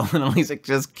better with Ellen Lace. It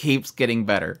just keeps getting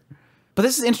better. But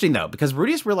this is interesting, though, because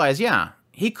Rudius realized, yeah,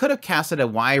 he could have casted a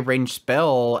wide-range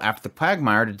spell after the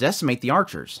quagmire to decimate the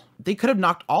archers. They could have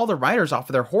knocked all the riders off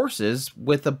of their horses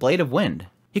with a blade of wind.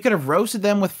 He could have roasted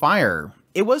them with fire.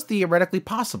 It was theoretically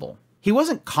possible. He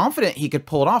wasn't confident he could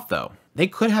pull it off, though. They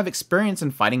could have experience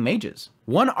in fighting mages.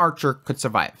 One archer could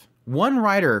survive. One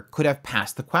rider could have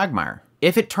passed the quagmire.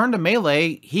 If it turned to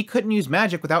melee, he couldn't use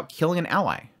magic without killing an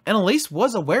ally. And Elise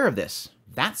was aware of this.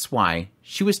 That's why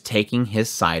she was taking his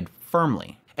side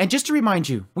firmly. And just to remind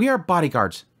you, we are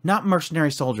bodyguards, not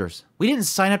mercenary soldiers. We didn't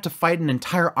sign up to fight an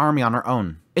entire army on our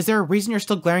own. Is there a reason you're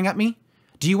still glaring at me?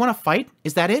 Do you want to fight?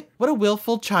 Is that it? What a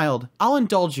willful child. I'll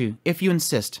indulge you if you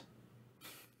insist.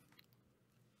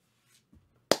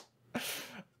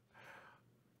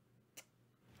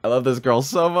 I love this girl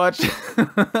so much.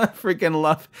 Freaking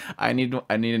love. I need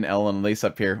an L and Elise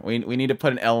up here. We need to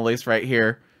put an L and Elise right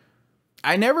here.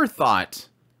 I never thought.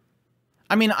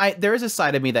 I mean, there is a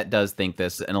side of me that does think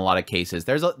this in a lot of cases.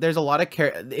 There's a lot of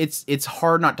it's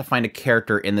hard not to find a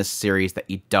character in this series that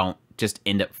you don't just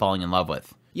end up falling in love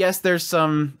with. Yes, there's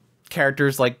some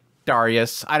characters like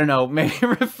Darius. I don't know, maybe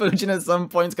Refugin at some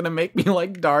point is gonna make me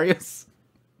like Darius.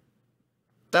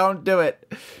 Don't do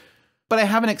it. But I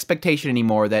have an expectation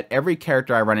anymore that every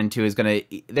character I run into is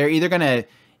they're either gonna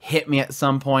hit me at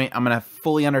some point, I'm gonna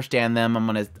fully understand them, I'm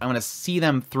gonna see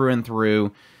them through and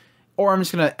through, or I'm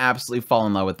just gonna absolutely fall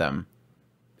in love with them.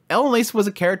 Ellen Lacey was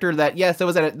a character that, yes, there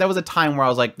was a time where I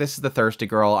was like, this is the thirsty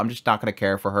girl, I'm just not gonna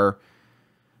care for her.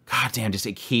 God damn,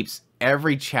 it keeps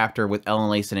every chapter with Ellen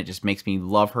Lacey, and it just makes me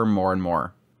love her more and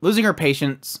more. Losing her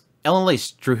patience, Ellen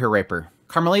Lacey drew her rapier.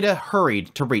 Carmelita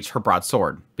hurried to reach her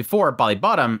broadsword, before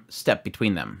Bolibottom stepped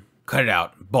between them. Cut it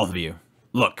out, both of you.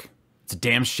 Look, it's a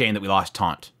damn shame that we lost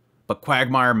Taunt, but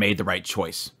Quagmire made the right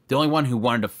choice. The only one who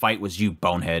wanted to fight was you,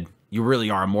 bonehead. You really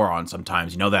are a moron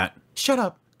sometimes, you know that? Shut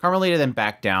up. Carmelita then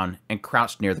backed down and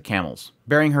crouched near the camels,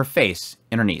 burying her face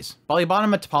in her knees.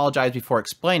 Bolibottom apologized before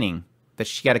explaining that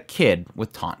she had a kid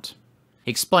with Taunt.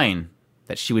 He explained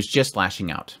that she was just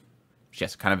lashing out. She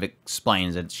just kind of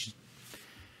explains that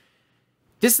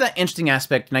this is that interesting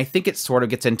aspect, and I think it sort of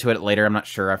gets into it later, I'm not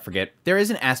sure, I forget. There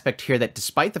is an aspect here that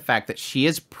despite the fact that she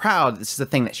is proud, this is the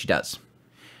thing that she does.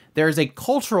 There is a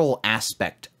cultural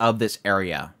aspect of this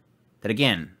area that,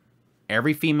 again,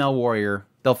 every female warrior,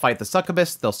 they'll fight the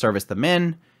succubus, they'll service the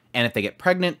men, and if they get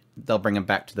pregnant, they'll bring them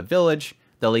back to the village,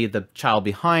 they'll leave the child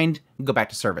behind, and go back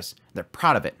to service. They're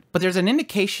proud of it. But there's an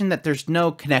indication that there's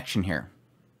no connection here.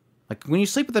 Like, when you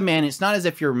sleep with a man, it's not as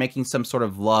if you're making some sort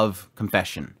of love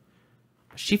confession.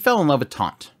 She fell in love with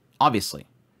Taunt, obviously.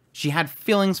 She had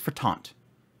feelings for Taunt,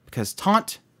 because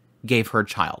Taunt gave her a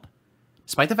child.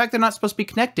 Despite the fact they're not supposed to be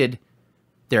connected,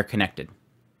 they're connected.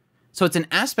 So it's an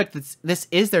aspect that this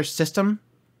is their system,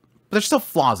 but there's still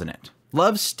flaws in it.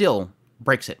 Love still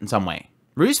breaks it in some way.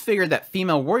 Ruse figured that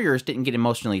female warriors didn't get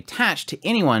emotionally attached to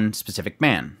any one specific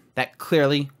man. That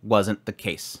clearly wasn't the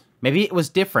case. Maybe it was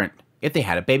different if they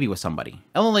had a baby with somebody.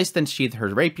 Ellen Lace then sheathed her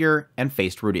rapier and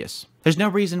faced Rudius. There's no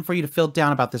reason for you to feel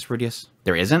down about this, Rudius.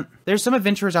 There isn't. There's some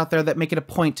adventurers out there that make it a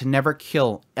point to never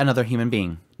kill another human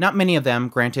being. Not many of them,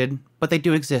 granted, but they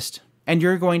do exist. And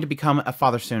you're going to become a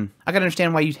father soon. I can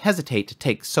understand why you hesitate to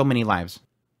take so many lives.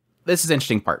 This is the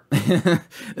interesting part. This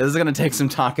is gonna take some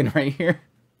talking right here.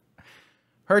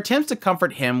 Her attempts to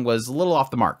comfort him was a little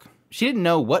off the mark. She didn't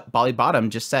know what Bolibottom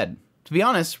just said. To be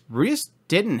honest, Rudius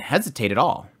didn't hesitate at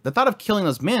all. The thought of killing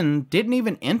those men didn't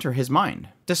even enter his mind,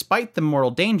 despite the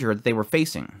mortal danger that they were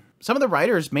facing. Some of the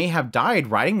riders may have died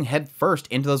riding headfirst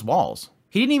into those walls.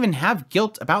 He didn't even have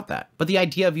guilt about that, but the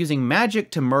idea of using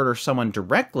magic to murder someone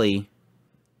directly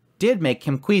did make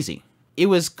him queasy. It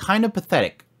was kind of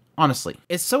pathetic, honestly.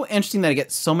 It's so interesting that I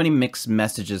get so many mixed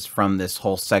messages from this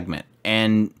whole segment,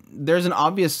 and there's an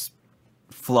obvious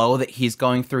flow that he's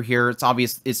going through here. It's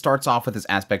obvious. It starts off with this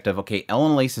aspect of, okay,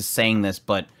 Ellen Lace is saying this,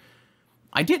 but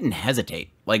I didn't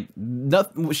hesitate. Like,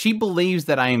 she believes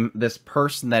that I'm this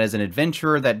person that is an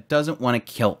adventurer that doesn't want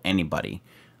to kill anybody,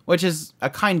 which is a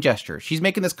kind gesture. She's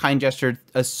making this kind gesture,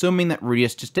 assuming that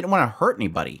Rudius just didn't want to hurt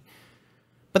anybody.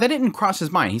 But that didn't cross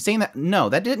his mind. He's saying that, no,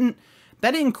 that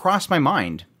didn't cross my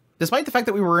mind. Despite the fact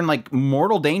that we were in, like,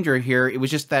 mortal danger here, it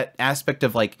was just that aspect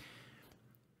of, like,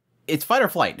 it's fight or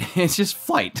flight. It's just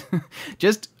flight.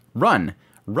 Just run.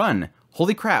 Run.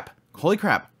 Holy crap. Holy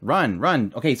crap. Run.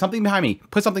 Run. Okay, something behind me.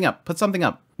 Put something up. Put something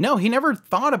up. No, he never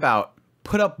thought about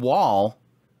put up wall.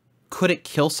 Could it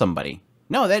kill somebody?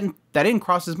 No, that didn't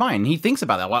cross his mind. He thinks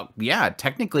about that. Well, yeah,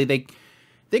 technically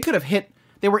they could have hit.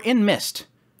 They were in mist,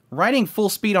 riding full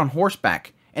speed on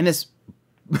horseback, and this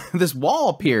this wall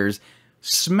appears.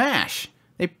 Smash.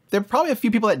 There are probably a few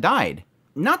people that died.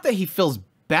 Not that he feels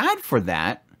bad for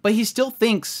that, but he still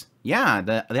thinks yeah,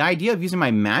 the idea of using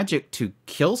my magic to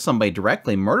kill somebody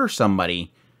directly, murder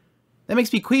somebody, that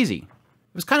makes me queasy.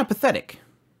 It was kind of pathetic.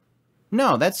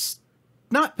 No, that's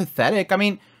not pathetic. I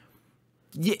mean,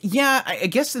 yeah, I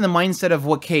guess in the mindset of,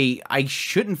 okay, I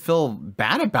shouldn't feel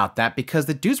bad about that because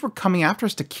the dudes were coming after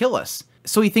us to kill us.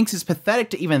 So he thinks it's pathetic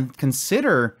to even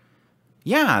consider,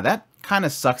 yeah, that kind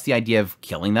of sucks, the idea of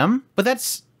killing them. But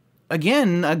that's,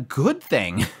 again, a good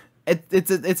thing.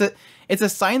 It's a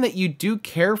sign that you do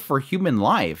care for human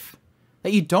life,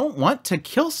 that you don't want to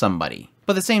kill somebody.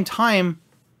 But at the same time,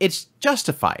 it's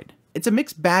justified. It's a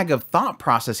mixed bag of thought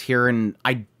process here, and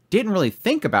I didn't really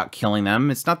think about killing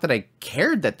them. It's not that I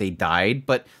cared that they died,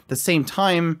 but at the same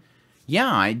time,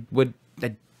 yeah,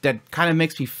 that kind of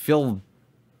makes me feel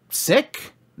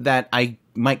sick that I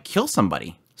might kill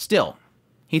somebody. Still,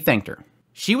 he thanked her.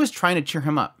 She was trying to cheer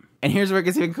him up. And here's where it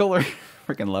gets even cooler.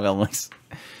 Freaking love Ellis.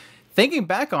 Thinking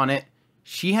back on it,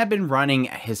 she had been running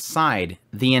at his side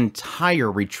the entire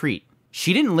retreat.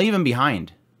 She didn't leave him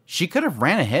behind. She could have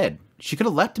ran ahead. She could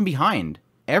have left him behind.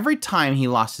 Every time he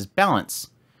lost his balance,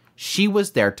 she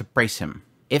was there to brace him.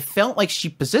 It felt like she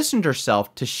positioned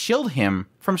herself to shield him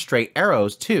from straight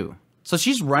arrows too. So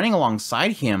she's running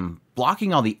alongside him,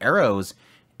 blocking all the arrows,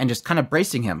 and just kind of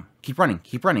bracing him. Keep running,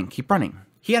 keep running, keep running.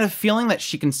 He had a feeling that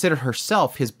she considered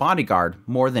herself his bodyguard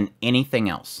more than anything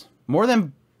else. More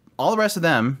than all the rest of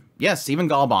them. Yes, even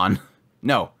Galban.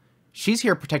 No, she's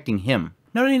here protecting him.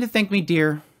 No need to thank me,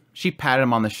 dear. She patted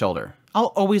him on the shoulder.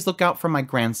 I'll always look out for my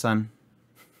grandson.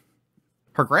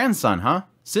 Her grandson, huh?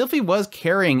 Sylphie was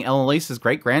carrying Ellisa's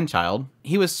great-grandchild.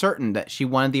 He was certain that she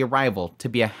wanted the arrival to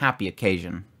be a happy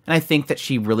occasion. And I think that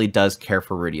she really does care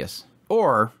for Rudius.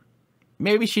 Or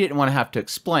maybe she didn't want to have to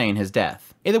explain his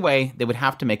death. Either way, they would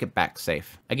have to make it back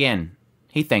safe. Again,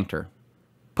 he thanked her,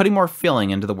 putting more feeling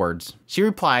into the words. She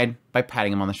replied by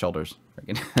patting him on the shoulders.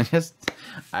 I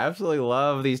absolutely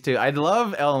love these two. I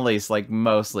love Elle and Elise, like,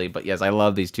 mostly, but yes, I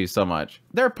love these two so much.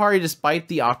 Their party, despite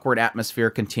the awkward atmosphere,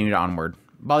 continued onward.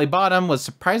 Bolibottom was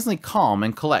surprisingly calm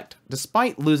and collect,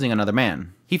 despite losing another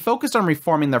man. He focused on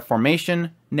reforming their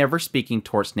formation, never speaking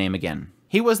Tort's name again.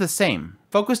 He was the same,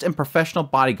 focused and professional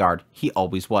bodyguard he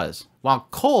always was. While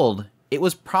cold, it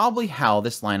was probably how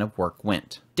this line of work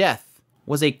went. Death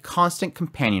was a constant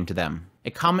companion to them,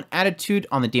 a common attitude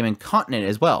on the Demon Continent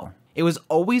as well. It was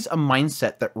always a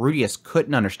mindset that Rudius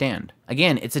couldn't understand.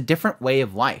 Again, it's a different way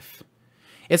of life.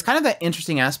 It's kind of that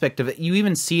interesting aspect of it. You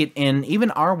even see it in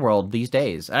even our world these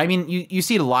days. I mean, you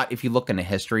see it a lot if you look into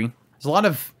history. There's a lot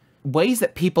of ways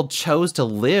that people chose to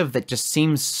live that just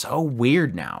seems so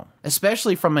weird now.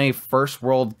 Especially from a first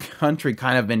world country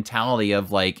kind of mentality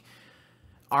of like,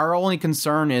 our only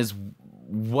concern is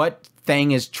what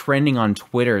thing is trending on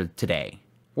Twitter today.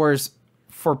 Whereas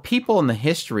for people in the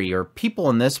history or people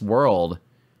in this world,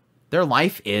 their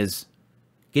life is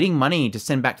getting money to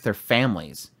send back to their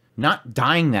families, not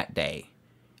dying that day.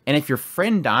 And if your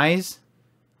friend dies,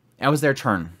 that was their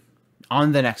turn.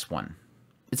 On the next one.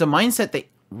 It's a mindset that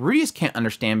Rudius can't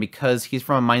understand because he's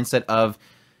from a mindset of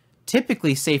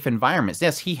typically safe environments.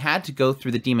 Yes, he had to go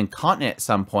through the Demon Continent at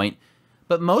some point,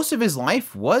 but most of his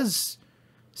life was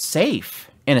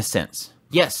safe, in a sense.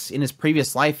 Yes, in his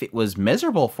previous life, it was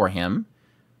miserable for him,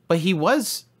 but he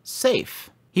was safe.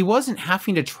 He wasn't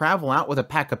having to travel out with a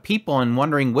pack of people and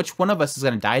wondering which one of us is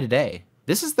going to die today.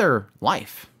 This is their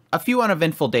life. A few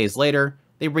uneventful days later,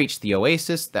 they reached the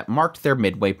oasis that marked their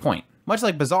midway point. Much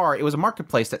like Bazaar, it was a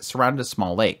marketplace that surrounded a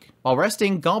small lake. While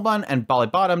resting, Galban and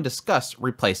Bolibottom discussed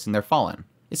replacing their fallen.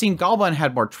 It seemed Galban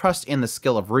had more trust in the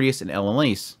skill of Rudius and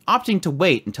Elise, opting to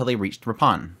wait until they reached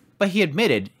Rappan. But he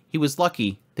admitted he was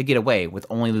lucky to get away with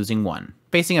only losing one,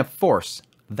 facing a force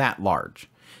that large.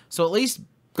 So at least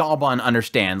Galban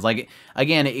understands. Like,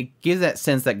 again, it gives that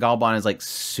sense that Galban is like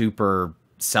super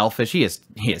selfish. He is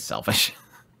selfish.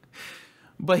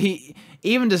 But he,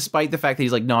 even despite the fact that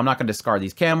he's like, no, I'm not going to discard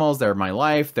these camels. They're my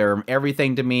life. They're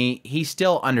everything to me. He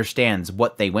still understands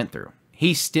what they went through.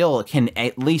 He still can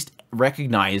at least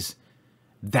recognize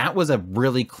that was a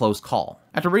really close call.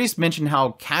 After Rudius mentioned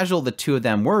how casual the two of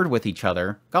them were with each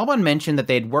other, Galban mentioned that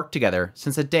they had worked together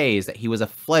since the days that he was a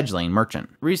fledgling merchant.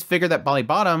 Rudius figured that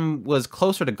Bolibottom was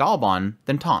closer to Galban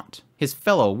than Taunt, his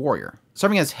fellow warrior.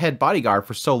 Serving as head bodyguard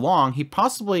for so long, he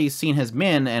possibly seen his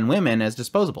men and women as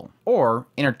disposable, or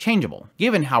interchangeable,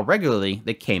 given how regularly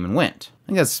they came and went. I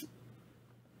think that's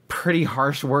pretty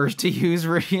harsh words to use,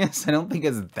 Rudius. I don't think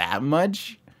it's that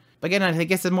much. But again, I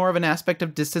guess it's more of an aspect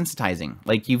of desensitizing.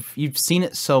 Like, you've seen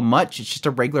it so much, it's just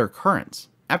a regular occurrence.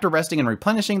 After resting and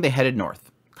replenishing, they headed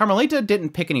north. Carmelita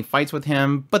didn't pick any fights with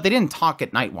him, but they didn't talk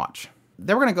at Night Watch.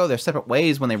 they were going to go their separate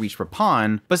ways when they reached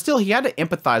Rappan, but still he had to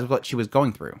empathize with what she was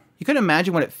going through. You couldn't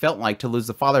imagine what it felt like to lose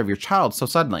the father of your child so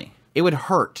suddenly. It would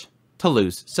hurt to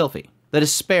lose Sylphie. The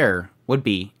despair would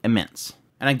be immense.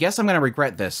 And I guess I'm going to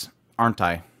regret this, aren't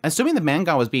I? Assuming the man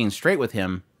god was being straight with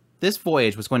him, this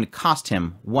voyage was going to cost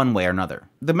him one way or another.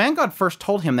 The man god first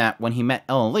told him that when he met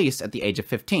Elise at the age of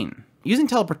 15. Using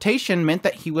teleportation meant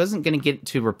that he wasn't going to get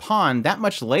to Rappan that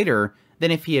much later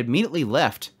than if he immediately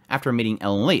left after meeting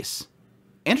Elise.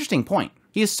 Interesting point.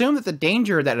 He assumed that the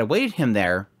danger that awaited him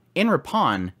there, in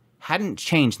Rappan, hadn't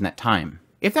changed in that time.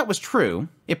 If that was true,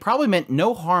 it probably meant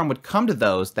no harm would come to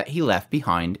those that he left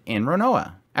behind in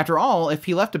Rinoa. After all, if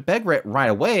he left a Begret right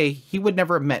away, he would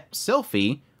never have met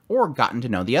Sylphie or gotten to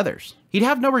know the others. He'd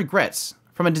have no regrets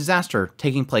from a disaster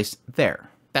taking place there.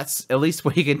 That's at least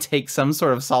what he can take some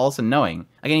sort of solace in knowing.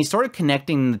 Again, he started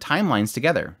connecting the timelines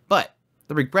together, but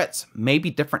the regrets may be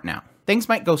different now. Things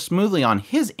might go smoothly on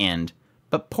his end,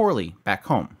 but poorly back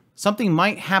home. Something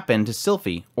might happen to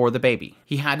Sylphie or the baby.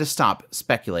 He had to stop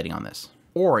speculating on this,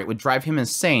 or it would drive him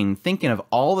insane thinking of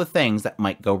all the things that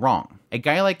might go wrong. A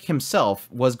guy like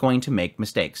himself was going to make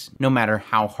mistakes, no matter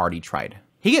how hard he tried.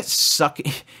 He gets stuck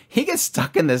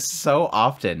in this so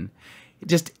often.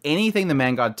 Just anything the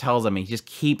man god tells him, he just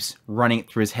keeps running it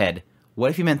through his head. What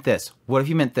if you meant this? What if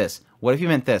you meant this? What if you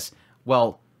meant this?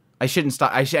 Well, I shouldn't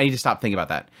stop. I need to stop thinking about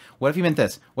that. What if you meant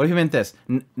this? What if you meant this?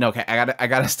 No, okay, I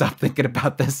gotta stop thinking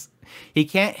about this. He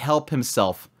can't help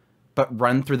himself but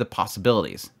run through the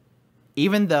possibilities,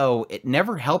 even though it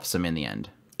never helps him in the end.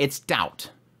 It's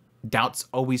doubt. Doubt's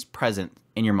always present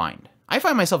in your mind. I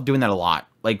find myself doing that a lot,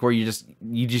 like where you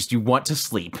want to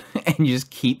sleep and you just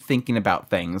keep thinking about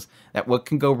things, that what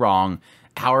can go wrong,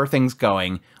 how are things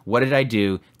going, what did I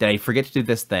do, did I forget to do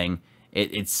this thing?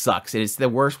 It sucks. It's the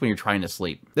worst when you're trying to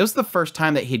sleep. This was the first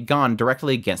time that he'd gone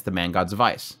directly against the man god's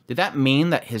advice. Did that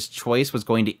mean that his choice was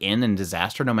going to end in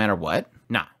disaster no matter what?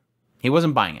 Nah, he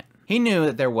wasn't buying it. He knew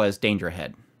that there was danger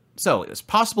ahead. So it was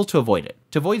possible to avoid it.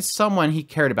 To avoid someone he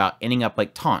cared about ending up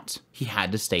like Taunt, he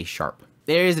had to stay sharp.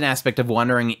 There is an aspect of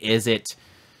wondering, is it...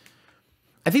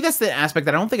 I think that's the aspect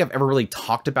that I don't think I've ever really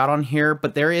talked about on here,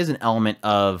 but there is an element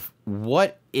of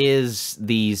what is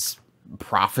these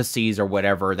prophecies or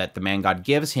whatever that the man god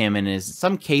gives him, and in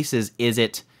some cases, is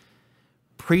it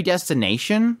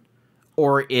predestination,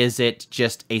 or is it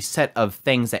just a set of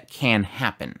things that can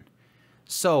happen?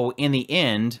 So in the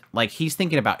end, like he's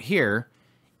thinking about here,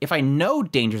 if I know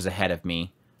danger's ahead of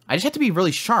me, I just have to be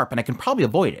really sharp and I can probably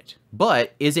avoid it.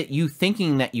 But is it you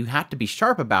thinking that you have to be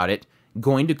sharp about it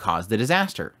going to cause the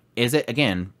disaster? Is it,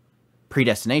 again,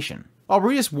 predestination? While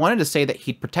Rudius wanted to say that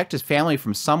he'd protect his family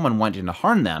from someone wanting to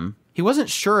harm them, he wasn't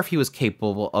sure if he was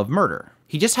capable of murder.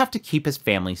 He'd just have to keep his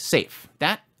family safe.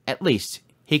 That, at least,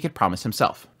 he could promise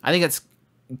himself. I think that's,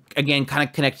 again, kind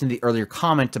of connecting to the earlier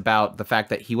comment about the fact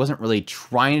that he wasn't really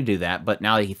trying to do that, but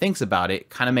now that he thinks about it, it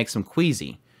kind of makes him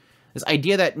queasy. This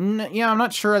idea that, yeah, I'm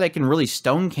not sure that I can really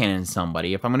stone cannon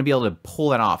somebody, if I'm going to be able to pull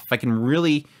that off, if I can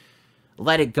really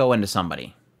let it go into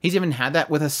somebody. He's even had that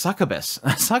with a succubus.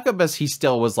 A succubus, he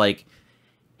still was like,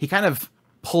 he kind of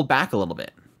pulled back a little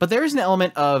bit. But there is an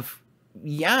element of,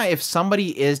 yeah, if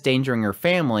somebody is endangering your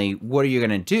family, what are you going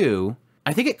to do?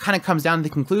 I think it kind of comes down to the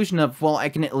conclusion of, well, I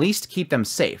can at least keep them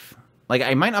safe. Like,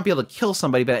 I might not be able to kill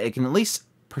somebody, but I can at least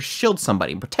shield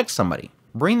somebody, protect somebody,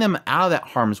 bring them out of that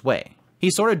harm's way. He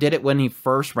sort of did it when he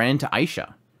first ran into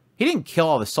Aisha. He didn't kill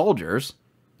all the soldiers.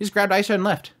 He just grabbed Aisha and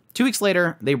left. 2 weeks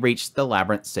later, they reached the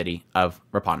labyrinth city of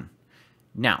Rappan.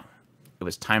 Now, it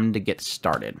was time to get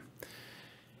started.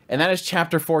 And that is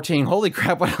chapter 14. Holy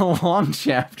crap, what a long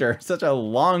chapter. Such a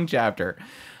long chapter.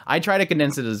 I try to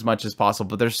condense it as much as possible,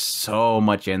 but there's so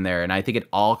much in there. And I think it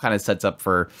all kind of sets up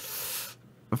for...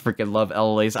 I freaking love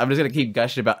Elise. I'm just going to keep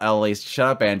gushing about Elise. Shut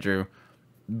up, Andrew.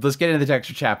 Let's get into the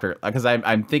extra chapter, because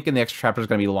I'm thinking the extra chapter is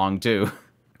going to be long, too.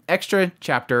 Extra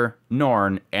chapter,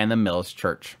 Norn and the Millis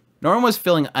Church. Norn was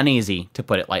feeling uneasy, to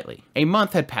put it lightly. A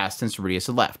month had passed since Rudius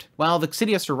had left. While the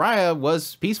city of Soraya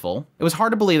was peaceful, it was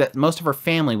hard to believe that most of her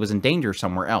family was in danger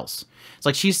somewhere else. It's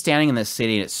like she's standing in this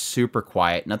city and it's super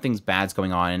quiet, nothing's bad's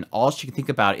going on, and all she can think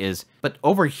about is, but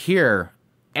over here,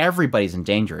 everybody's in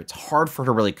danger. It's hard for her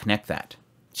to really connect that.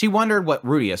 She wondered what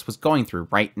Rudius was going through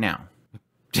right now.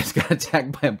 Just got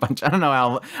attacked by a bunch. I don't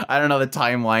know the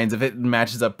timelines, if it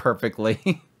matches up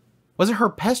perfectly. Was it her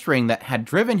pestering that had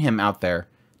driven him out there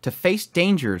to face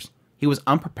dangers he was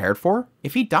unprepared for?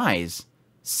 If he dies,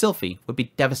 Sylphie would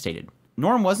be devastated.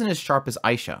 Norm wasn't as sharp as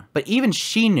Aisha, but even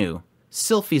she knew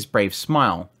Sylphie's brave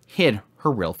smile hid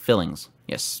her real feelings.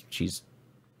 Yes,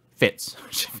 Fitz.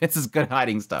 Fitz is good at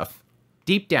hiding stuff.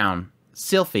 Deep down,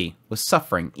 Sylphie was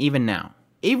suffering even now.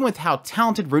 Even with how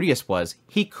talented Rudius was,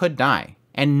 he could die,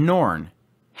 and Norn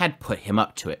had put him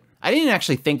up to it. I didn't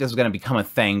actually think this was going to become a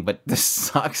thing, but this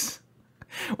sucks.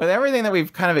 With everything that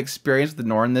we've kind of experienced with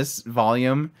Norn this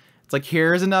volume, it's like,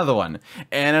 here's another one,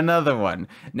 and another one.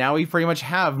 Now we pretty much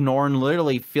have Norn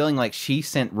literally feeling like she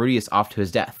sent Rudius off to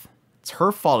his death. It's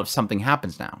her fault if something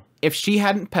happens now. If she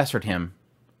hadn't pestered him,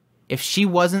 if she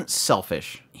wasn't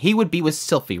selfish, he would be with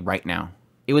Sylphie right now.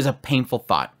 It was a painful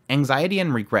thought. Anxiety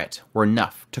and regret were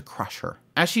enough to crush her.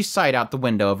 As she sighed out the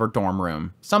window of her dorm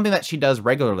room, something that she does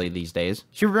regularly these days,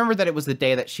 she remembered that it was the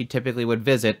day that she typically would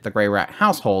visit the Grey Rat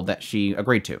household that she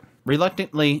agreed to.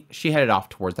 Reluctantly, she headed off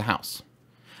towards the house.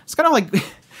 It's kind of like,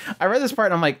 I read this part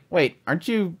and I'm like, wait, aren't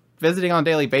you visiting on a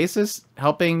daily basis,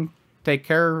 helping take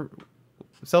care of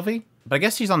Sylphie? But I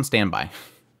guess she's on standby.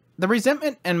 The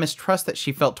resentment and mistrust that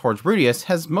she felt towards Rudius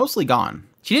has mostly gone.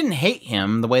 She didn't hate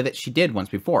him the way that she did once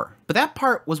before, but that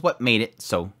part was what made it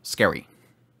so scary.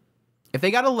 If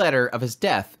they got a letter of his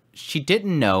death, she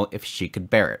didn't know if she could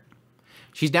bear it.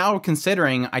 She's now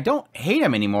considering, I don't hate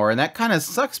him anymore, and that kind of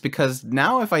sucks because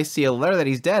now if I see a letter that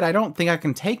he's dead, I don't think I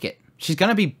can take it. She's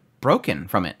gonna be broken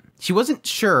from it. She wasn't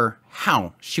sure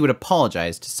how she would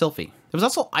apologize to Sylphie. There was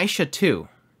also Aisha too,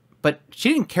 but she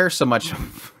didn't care so much.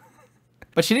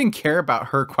 But she didn't care about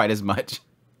her quite as much.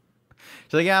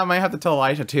 She's like, yeah, I might have to tell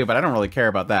Aisha too, but I don't really care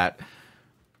about that.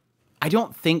 I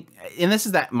don't think, and this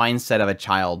is that mindset of a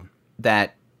child,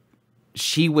 that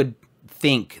she would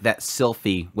think that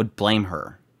Sylphie would blame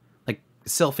her. Like,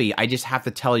 Sylphie, I just have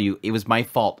to tell you, it was my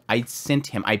fault. I sent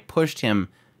him, I pushed him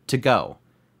to go.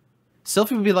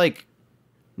 Sylphie would be like,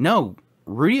 no,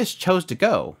 Rudius chose to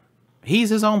go. He's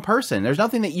his own person. There's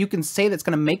nothing that you can say that's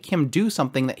going to make him do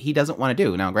something that he doesn't want to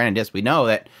do. Now, granted, yes, we know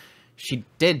that she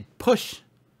did push,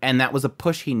 and that was a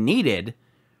push he needed,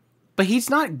 but he's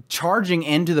not charging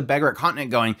into the Beggarat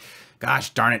continent going, gosh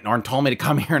darn it, Norn told me to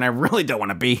come here and I really don't want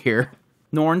to be here.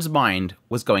 Norn's mind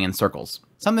was going in circles,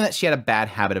 something that she had a bad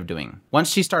habit of doing.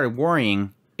 Once she started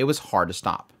worrying, it was hard to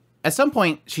stop. At some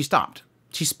point, she stopped.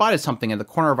 She spotted something in the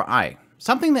corner of her eye,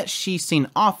 something that she's seen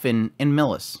often in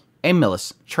Millis, a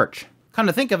Millis church. Come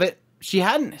to think of it, she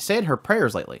hadn't said her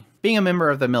prayers lately. Being a member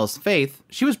of the Millis faith,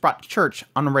 she was brought to church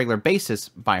on a regular basis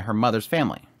by her mother's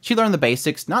family. She learned the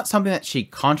basics, not something that she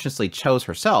consciously chose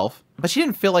herself, but she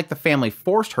didn't feel like the family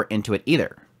forced her into it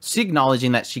either. She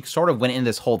acknowledging that she sort of went into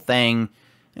this whole thing.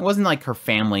 It wasn't like her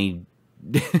family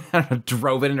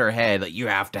drove it in her head, like, you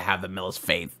have to have the Millis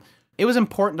faith. It was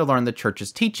important to learn the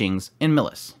church's teachings in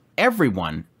Millis.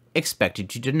 Everyone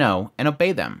expected you to know and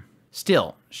obey them.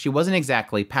 Still, she wasn't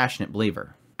exactly a passionate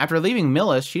believer. After leaving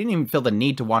Millis, she didn't even feel the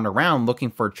need to wander around looking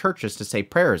for churches to say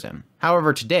prayers in.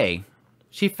 However, today,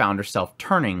 she found herself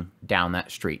turning down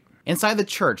that street. Inside the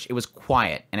church, it was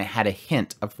quiet and it had a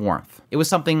hint of warmth. It was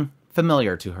something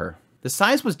familiar to her. The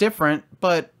size was different,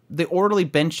 but the orderly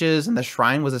benches and the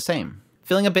shrine was the same.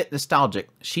 Feeling a bit nostalgic,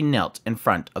 she knelt in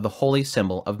front of the holy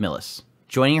symbol of Millis,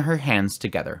 joining her hands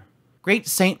together. Great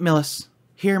Saint Millis,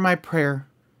 hear my prayer.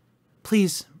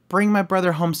 Please bring my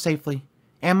brother home safely,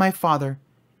 and my father,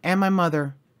 and my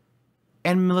mother,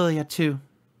 and Lilia too.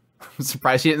 I'm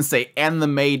surprised she didn't say, and the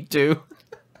maid too.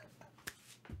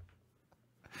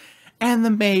 And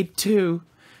the maid too.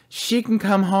 She can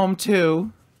come home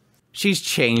too. She's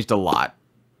changed a lot.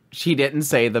 She didn't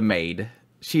say the maid.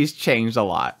 She's changed a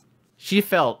lot. She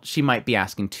felt she might be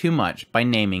asking too much by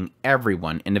naming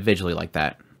everyone individually like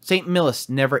that. St. Millis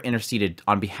never interceded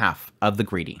on behalf of the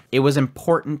greedy. It was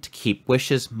important to keep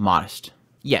wishes modest.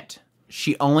 Yet,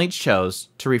 she only chose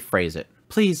to rephrase it.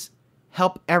 Please,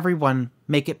 help everyone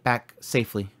make it back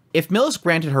safely. If Millis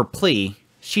granted her plea,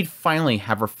 she'd finally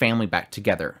have her family back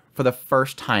together for the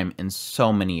first time in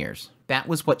so many years. That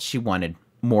was what she wanted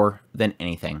more than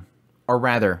anything. Or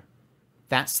rather,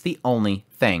 that's the only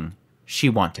thing she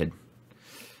wanted.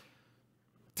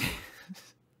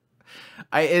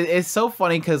 It's so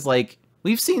funny because, like,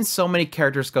 we've seen so many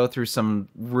characters go through some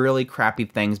really crappy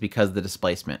things because of the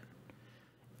displacement.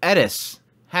 Edis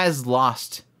has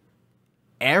lost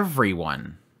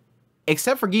everyone.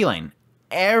 Except for Ghislaine.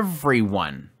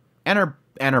 Everyone. And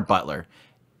her butler.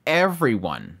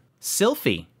 Everyone.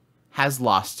 Sylphie has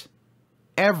lost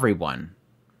everyone.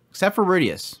 Except for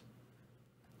Rudius.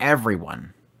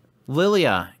 Everyone.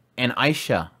 Lilia and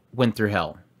Aisha went through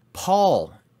hell.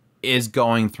 Paul is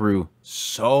going through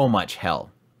so much hell.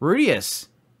 Rudius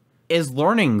is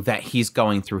learning that he's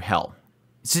going through hell.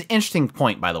 It's an interesting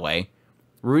point, by the way.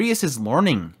 Rudius is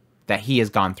learning that he has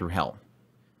gone through hell.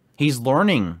 He's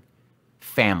learning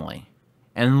family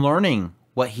and learning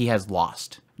what he has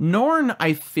lost. Norn,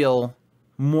 I feel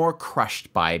more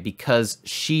crushed by because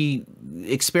she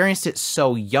experienced it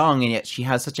so young, and yet she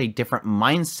has such a different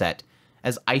mindset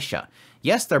as Aisha.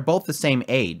 Yes, they're both the same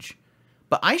age,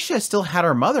 but Aisha still had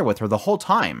her mother with her the whole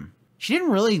time. She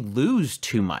didn't really lose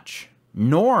too much.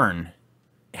 Norn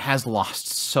has lost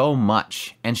so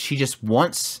much, and she just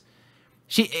wants...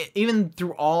 even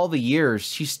through all the years,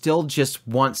 she still just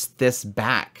wants this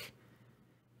back.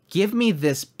 Give me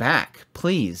this back,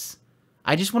 please.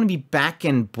 I just want to be back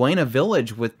in Buena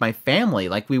Village with my family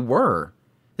like we were.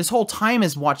 This whole time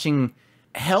is watching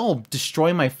hell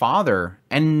destroy my father,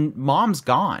 and mom's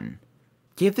gone.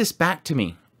 Give this back to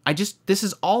me. This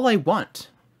is all I want.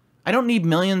 I don't need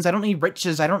millions. I don't need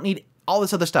riches. I don't need all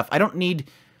this other stuff. I don't need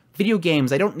video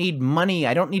games. I don't need money.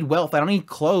 I don't need wealth. I don't need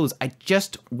clothes. I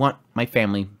just want my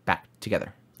family back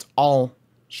together. It's all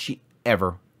she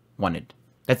ever wanted.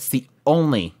 That's the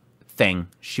only thing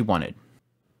she wanted.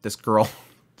 This girl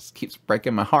just keeps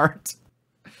breaking my heart.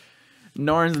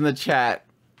 Norn's in the chat.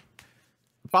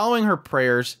 Following her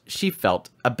prayers, she felt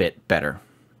a bit better.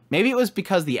 Maybe it was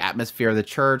because the atmosphere of the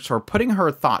church or putting her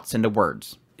thoughts into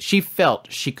words. She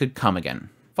felt she could come again.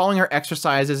 Following her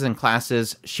exercises and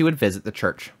classes, she would visit the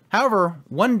church. However,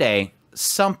 one day,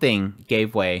 something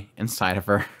gave way inside of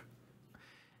her.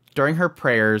 During her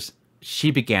prayers,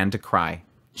 she began to cry.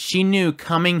 She knew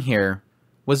coming here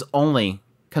was only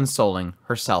consoling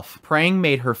herself. Praying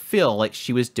made her feel like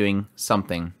she was doing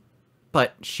something,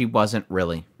 but she wasn't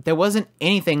really. There wasn't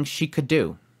anything she could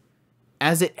do.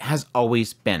 As it has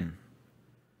always been,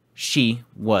 she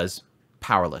was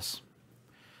powerless.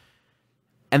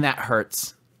 And that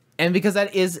hurts. And because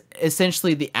that is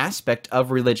essentially the aspect of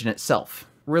religion itself.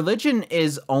 Religion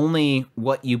is only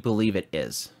what you believe it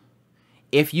is.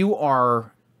 If you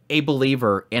are a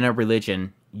believer in a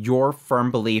religion, your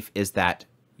firm belief is that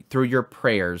through your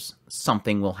prayers,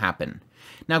 something will happen.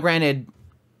 Now, granted,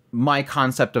 my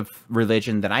concept of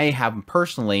religion that I have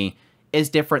personally is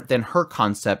different than her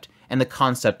concept and the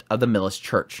concept of the Millis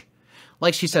Church.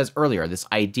 Like she says earlier, this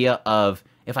idea of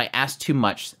if I ask too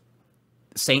much,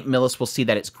 St. Millis will see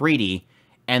that it's greedy,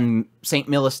 and St.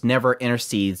 Millis never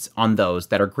intercedes on those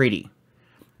that are greedy.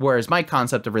 Whereas my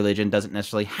concept of religion doesn't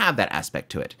necessarily have that aspect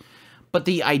to it. But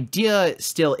the idea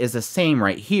still is the same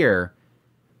right here,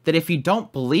 that if you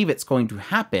don't believe it's going to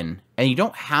happen, and you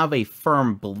don't have a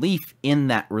firm belief in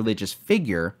that religious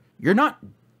figure, you're not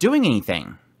doing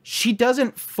anything. She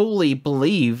doesn't fully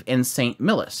believe in St.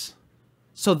 Millis.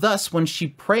 So thus, when she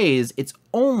prays, it's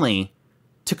only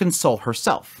to console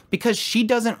herself, because she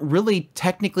doesn't really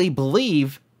technically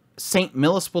believe St.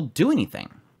 Millis will do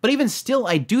anything. But even still,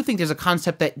 I do think there's a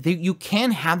concept that you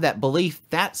can have that belief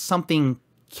that something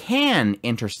can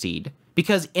intercede,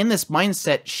 because in this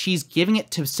mindset, she's giving it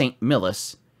to St.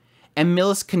 Millis, and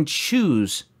Millis can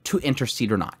choose to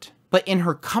intercede or not. But in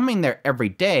her coming there every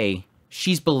day,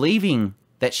 she's believing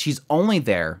that she's only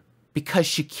there because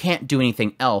she can't do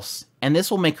anything else, and this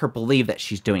will make her believe that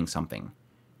she's doing something.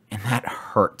 And that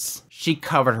hurts. She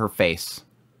covered her face,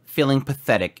 feeling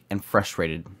pathetic and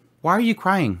frustrated. Why are you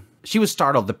crying? She was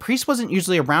startled. The priest wasn't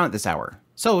usually around at this hour,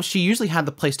 so she usually had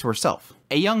the place to herself.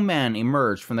 A young man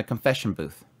emerged from the confession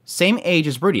booth. Same age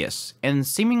as Rudius, and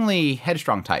seemingly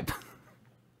headstrong type.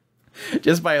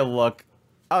 Just by a look.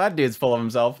 Oh, that dude's full of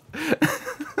himself.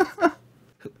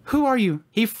 Who are you?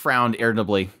 He frowned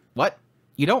irritably. What?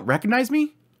 You don't recognize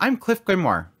me? I'm Cliff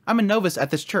Grimoire. I'm a novice at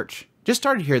this church. Just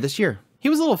started here this year. He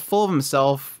was a little full of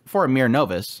himself for a mere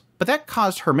novice, but that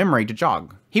caused her memory to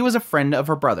jog. He was a friend of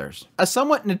her brother's, a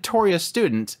somewhat notorious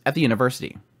student at the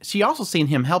university. She also seen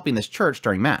him helping this church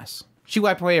during Mass. She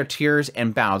wiped away her tears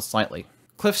and bowed slightly.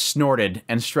 Cliff snorted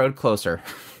and strode closer.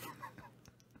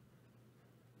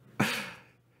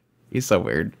 He's so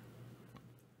weird.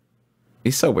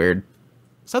 He's so weird.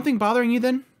 Something bothering you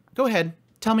then? Go ahead,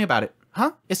 tell me about it.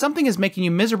 Huh? If something is making you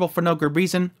miserable for no good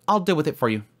reason, I'll deal with it for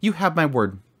you. You have my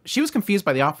word. She was confused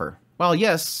by the offer. While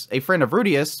yes, a friend of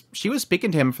Rudius, she was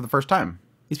speaking to him for the first time.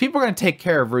 These people are going to take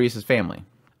care of Rudius' family.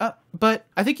 But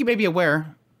I think you may be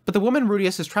aware, but the woman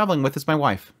Rudius is traveling with is my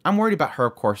wife. I'm worried about her,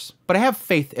 of course, but I have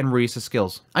faith in Rudius'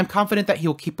 skills. I'm confident that he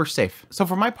will keep her safe. So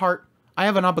for my part, I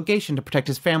have an obligation to protect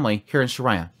his family here in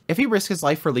Shiraya. If he risks his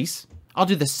life for Lise, I'll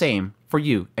do the same for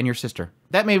you and your sister.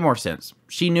 That made more sense.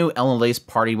 She knew Ellen Lace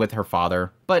partied with her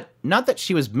father, but not that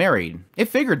she was married. It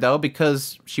figured though,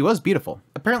 because she was beautiful.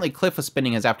 Apparently Cliff was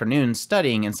spending his afternoon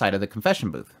studying inside of the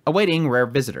confession booth, awaiting rare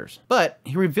visitors. But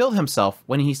he revealed himself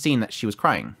when he seen that she was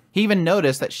crying. He even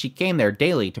noticed that she came there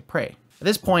daily to pray. At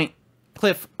this point,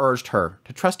 Cliff urged her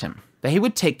to trust him, that he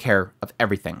would take care of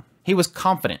everything. He was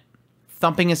confident,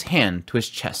 thumping his hand to his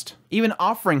chest, even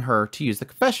offering her to use the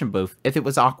confession booth if it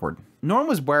was awkward. Norm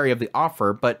was wary of the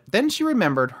offer, but then she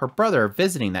remembered her brother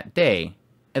visiting that day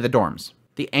at the dorms.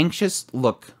 The anxious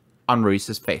look on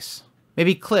Rudius's face.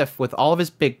 Maybe Cliff, with all of his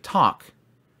big talk,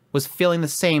 was feeling the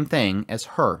same thing as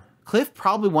her. Cliff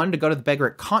probably wanted to go to the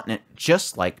Beggaret continent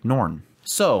just like Norn.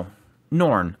 So,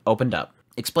 Norn opened up,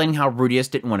 explaining how Rudius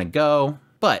didn't want to go,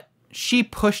 but she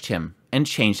pushed him and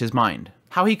changed his mind.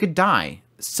 How he could die.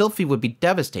 Sylphie would be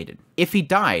devastated. If he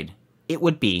died, it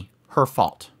would be her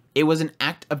fault. It was an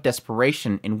act of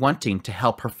desperation in wanting to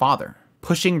help her father,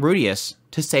 pushing Rudius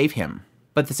to save him.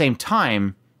 But at the same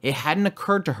time, it hadn't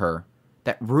occurred to her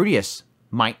that Rudius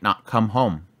might not come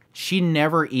home. She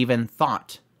never even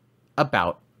thought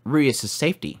about Rudius's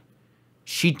safety.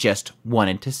 She just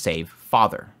wanted to save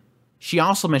father. She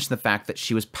also mentioned the fact that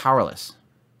she was powerless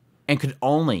and could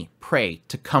only pray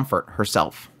to comfort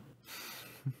herself.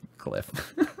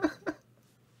 Cliff.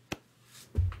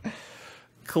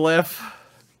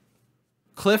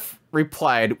 Cliff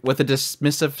replied with a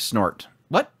dismissive snort.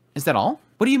 What? Is that all?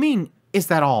 What do you mean, is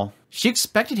that all? She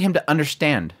expected him to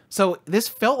understand, so this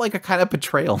felt like a kind of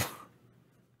betrayal.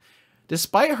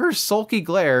 Despite her sulky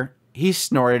glare, he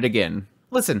snorted again.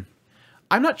 Listen,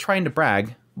 I'm not trying to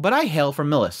brag, but I hail from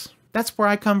Millis. That's where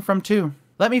I come from too.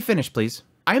 Let me finish, please.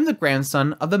 I am the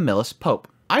grandson of the Millis Pope.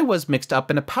 I was mixed up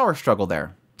in a power struggle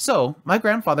there, so my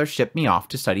grandfather shipped me off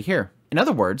to study here. In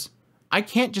other words, I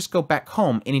can't just go back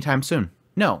home anytime soon.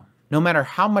 No matter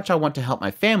how much I want to help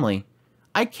my family,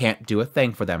 I can't do a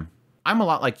thing for them. I'm a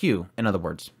lot like you, in other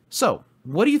words. So,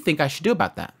 what do you think I should do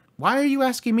about that? Why are you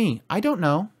asking me? I don't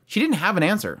know. She didn't have an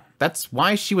answer. That's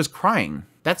why she was crying.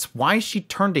 That's why she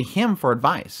turned to him for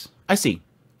advice. I see.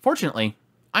 Fortunately,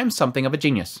 I'm something of a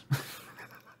genius.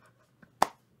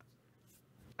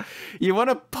 You want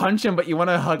to punch him, but you want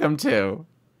to hug him too.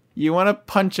 You want to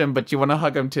punch him, but you want to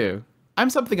hug him too. I'm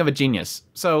something of a genius,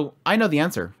 so I know the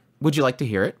answer. Would you like to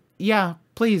hear it? Yeah,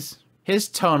 please. His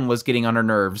tone was getting on her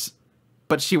nerves,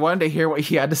 but she wanted to hear what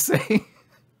he had to say.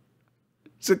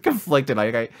 She's conflicted.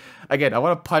 Again, I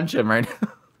want to punch him right now.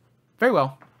 Very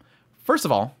well. First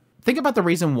of all, think about the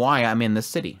reason why I'm in this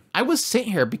city. I was sent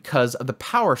here because of the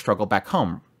power struggle back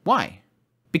home. Why?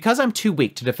 Because I'm too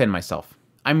weak to defend myself.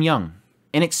 I'm young,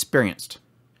 inexperienced,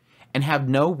 and have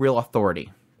no real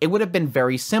authority. It would have been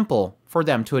very simple for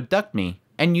them to abduct me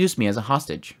and use me as a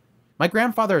hostage. My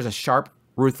grandfather is a sharp,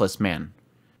 ruthless man,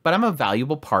 but I'm a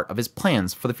valuable part of his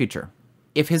plans for the future.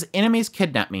 If his enemies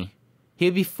kidnap me, he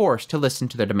would be forced to listen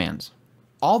to their demands.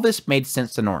 All this made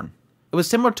sense to Norn. It was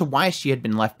similar to why she had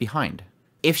been left behind.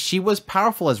 If she was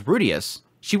powerful as Rudius,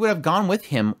 she would have gone with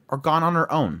him or gone on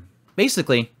her own.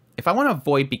 Basically, if I want to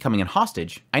avoid becoming a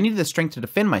hostage, I needed the strength to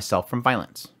defend myself from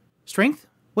violence. Strength?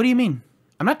 What do you mean?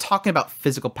 I'm not talking about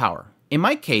physical power. In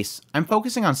my case, I'm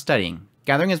focusing on studying,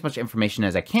 gathering as much information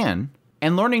as I can,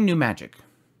 and learning new magic.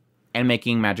 And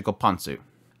making magical pantsu.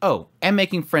 Oh, and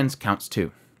making friends counts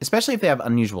too. Especially if they have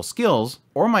unusual skills,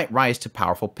 or might rise to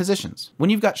powerful positions. When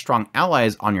you've got strong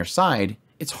allies on your side,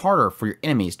 it's harder for your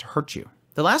enemies to hurt you.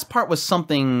 The last part was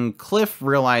something Cliff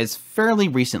realized fairly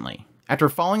recently, after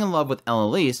falling in love with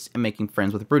Elise and making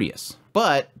friends with Rudius.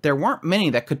 But there weren't many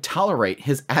that could tolerate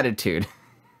his attitude.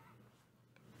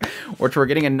 Which we're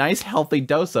getting a nice healthy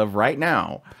dose of right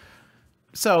now.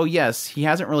 So yes, he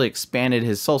hasn't really expanded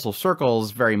his social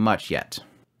circles very much yet.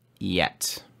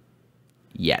 Yet.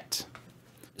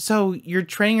 So you're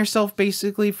training yourself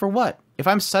basically for what? If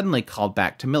I'm suddenly called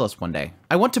back to Millis one day,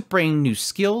 I want to bring new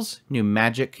skills, new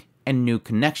magic, and new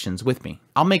connections with me.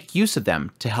 I'll make use of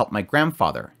them to help my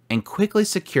grandfather and quickly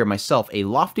secure myself a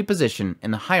lofty position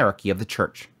in the hierarchy of the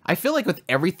church. I feel like with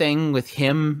everything with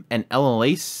him and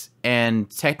Elise, and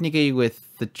technically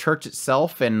with the church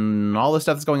itself and all the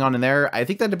stuff that's going on in there, I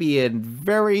think that'd be a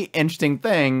very interesting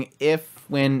thing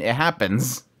when it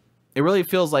happens. It really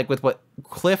feels like with what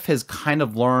Cliff has kind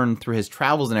of learned through his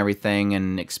travels and everything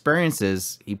and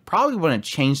experiences, he probably wouldn't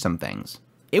change some things.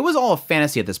 It was all a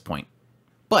fantasy at this point,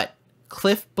 but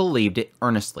Cliff believed it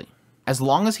earnestly. As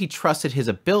long as he trusted his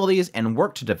abilities and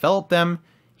worked to develop them,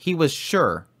 he was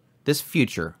sure this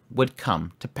future would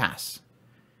come to pass.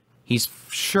 He's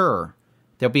sure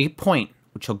there'll be a point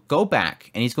which he'll go back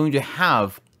and he's going to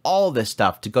have all this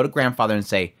stuff to go to grandfather and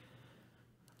say,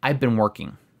 I've been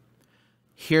working.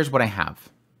 Here's what I have.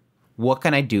 What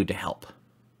can I do to help?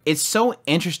 It's so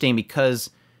interesting because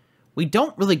we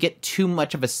don't really get too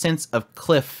much of a sense of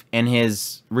Cliff and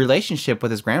his relationship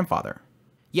with his grandfather.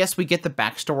 Yes, we get the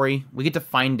backstory. We get to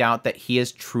find out that he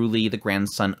is truly the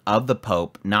grandson of the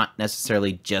Pope, not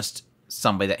necessarily just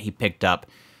somebody that he picked up.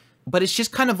 But it's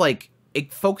just kind of like,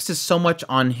 it focuses so much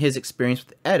on his experience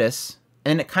with Edis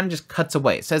And then it kind of just cuts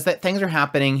away. It says that things are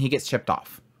happening, he gets shipped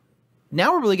off.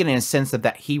 Now we're really getting a sense of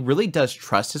that he really does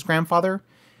trust his grandfather.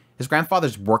 His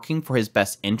grandfather's working for his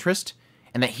best interest,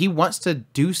 and that he wants to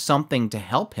do something to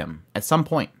help him at some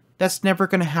point. That's never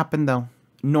going to happen, though.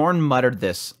 Norn muttered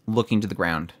this, looking to the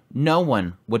ground. No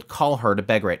one would call her to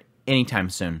Begret anytime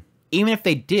soon. Even if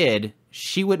they did,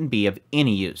 she wouldn't be of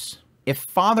any use. If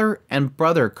father and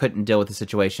brother couldn't deal with the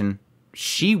situation,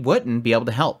 she wouldn't be able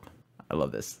to help. I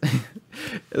love this.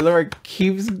 The Lord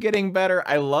keeps getting better.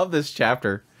 I love this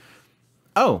chapter.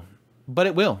 Oh, but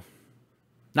it will.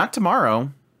 Not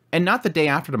tomorrow, and not the day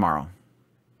after tomorrow.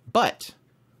 But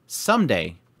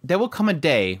someday, there will come a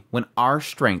day when our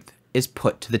strength is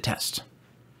put to the test.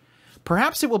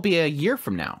 Perhaps it will be a year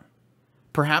from now.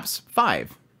 Perhaps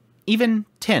 5. Even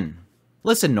 10.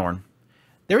 Listen, Norn.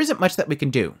 There isn't much that we can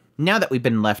do, now that we've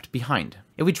been left behind.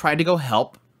 If we tried to go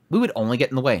help, we would only get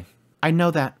in the way. I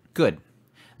know that. Good.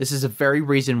 This is a very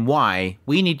reason why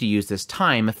we need to use this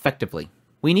time effectively.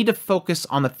 We need to focus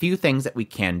on the few things that we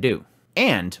can do.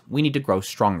 And we need to grow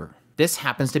stronger. This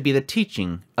happens to be the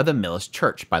teaching of the Millis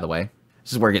Church, by the way.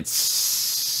 This is where it gets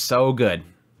so good.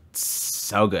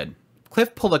 So good.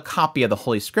 Cliff pulled a copy of the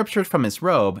Holy Scriptures from his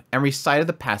robe and recited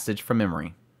the passage from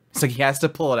memory. It's like he has to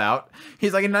pull it out.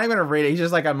 He's like, I'm not even going to read it. He's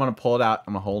just like, I'm going to pull it out.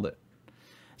 I'm going to hold it.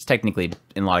 It's technically,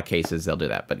 in a lot of cases, they'll do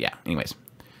that. But yeah, anyways.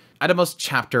 Adamus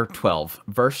chapter 12,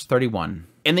 verse 31.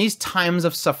 In these times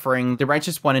of suffering, the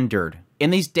righteous one endured.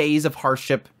 In these days of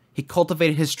hardship, he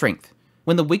cultivated his strength.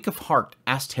 When the weak of heart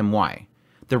asked him why,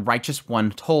 the righteous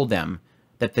one told them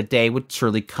that the day would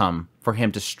surely come for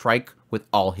him to strike with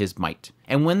all his might.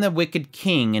 And when the wicked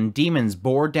king and demons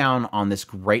bore down on this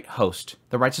great host,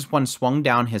 the righteous one swung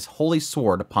down his holy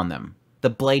sword upon them.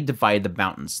 The blade divided the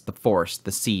mountains, the forests,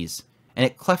 the seas, and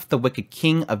it cleft the wicked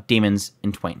king of demons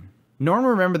in twain. Norn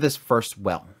remembered this verse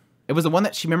well. It was the one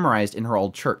that she memorized in her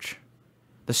old church.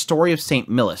 The story of St.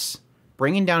 Millis,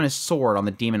 bringing down his sword on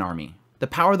the demon army. The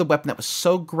power of the weapon that was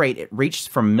so great it reached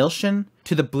from Milshan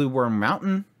to the Blue Worm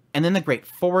Mountain, and then the great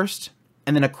forest,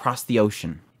 and then across the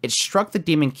ocean. It struck the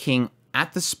demon king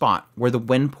at the spot where the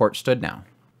wind port stood now,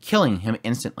 killing him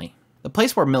instantly. The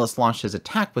place where Millis launched his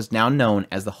attack was now known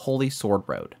as the Holy Sword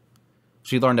Road.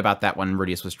 She learned about that when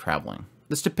Rudius was traveling.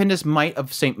 The stupendous might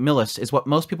of St. Millis is what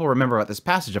most people remember about this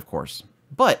passage, of course.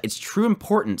 But its true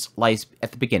importance lies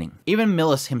at the beginning. Even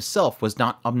Millis himself was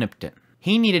not omnipotent.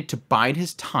 He needed to bide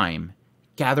his time,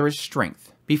 gather his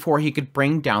strength, before he could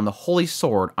bring down the holy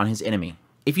sword on his enemy.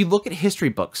 If you look at history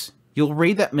books, you'll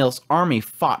read that Millis' army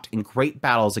fought in great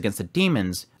battles against the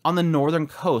demons on the northern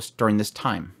coast during this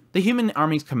time. The human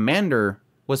army's commander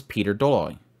was Peter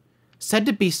Doloy, said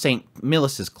to be St.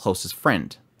 Millis' closest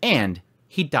friend, and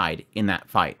he died in that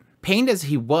fight. Pained as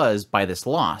he was by this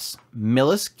loss,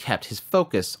 Millis kept his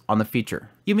focus on the future.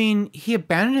 You mean he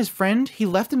abandoned his friend? He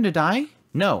left him to die?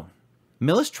 No.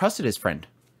 Millis trusted his friend,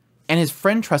 and his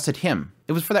friend trusted him.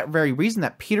 It was for that very reason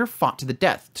that Peter fought to the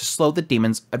death to slow the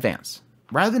demons' advance,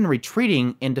 rather than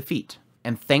retreating in defeat.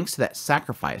 And thanks to that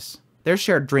sacrifice, their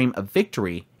shared dream of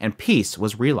victory and peace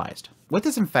was realized. With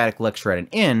this emphatic lecture at an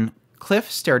end, Cliff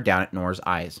stared down at Nor's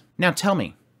eyes. Now tell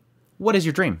me, what is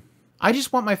your dream? I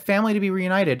just want my family to be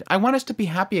reunited. I want us to be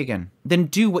happy again. Then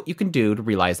do what you can do to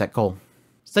realize that goal.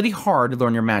 Study hard to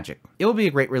learn your magic. It will be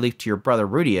a great relief to your brother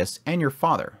Rudius and your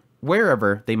father,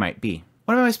 wherever they might be.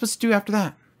 What am I supposed to do after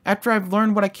that? After I've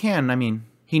learned what I can, I mean.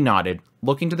 He nodded,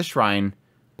 looking to the shrine,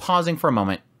 pausing for a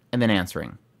moment, and then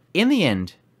answering. In the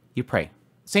end, you pray.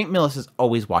 St. Millis is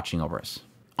always watching over us.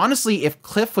 Honestly, if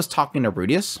Cliff was talking to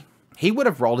Rudius, he would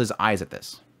have rolled his eyes at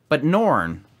this. But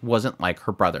Norn wasn't like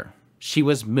her brother. She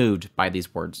was moved by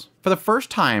these words. For the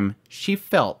first time, she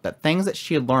felt that things that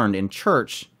she had learned in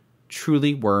church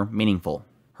truly were meaningful.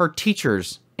 Her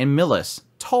teachers in Millis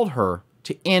told her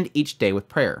to end each day with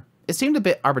prayer. It seemed a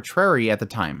bit arbitrary at the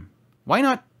time. Why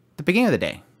not the beginning of the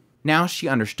day? Now she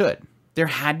understood. There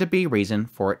had to be a reason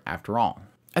for it after all.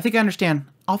 I think I understand.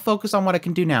 I'll focus on what I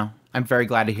can do now. I'm very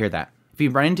glad to hear that. If you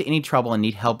run into any trouble and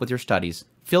need help with your studies,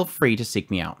 feel free to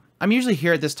seek me out. I'm usually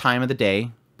here at this time of the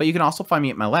day, but you can also find me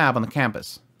at my lab on the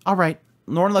campus. All right,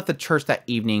 Norn left the church that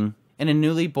evening in a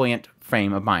newly buoyant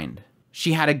frame of mind.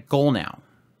 She had a goal now.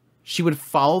 She would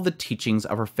follow the teachings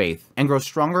of her faith and grow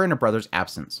stronger in her brother's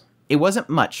absence. It wasn't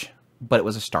much, but it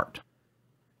was a start.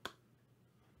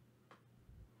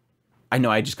 I know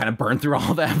I just kind of burned through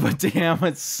all that, but damn,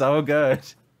 it's so good.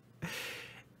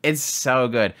 It's so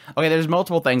good. Okay, there's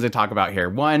multiple things to talk about here.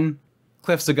 One,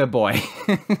 Cliff's a good boy.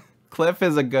 Cliff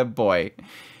is a good boy.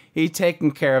 He's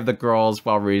taking care of the girls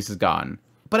while Reese is gone.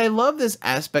 But I love this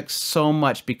aspect so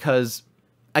much because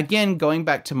again, going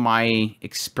back to my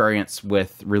experience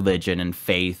with religion and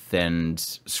faith and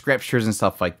scriptures and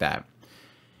stuff like that,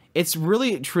 it's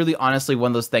really, truly, honestly,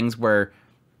 one of those things where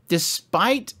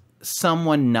despite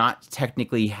someone not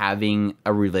technically having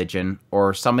a religion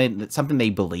or something they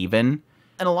believe in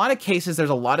a lot of cases, there's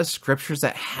a lot of scriptures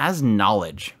that has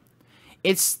knowledge.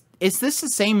 Is this the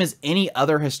same as any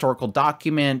other historical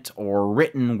document or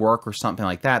written work or something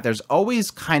like that? There's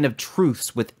always kind of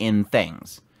truths within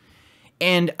things.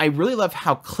 And I really love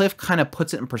how Cliff kind of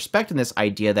puts it in perspective, this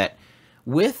idea that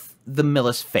with the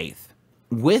Millis faith,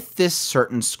 with this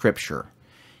certain scripture,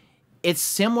 it's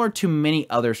similar to many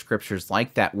other scriptures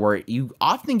like that, where you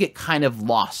often get kind of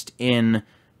lost in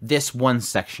this one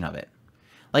section of it.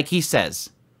 Like he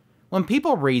says, when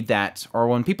people read that, or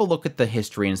when people look at the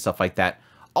history and stuff like that,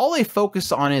 all they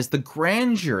focus on is the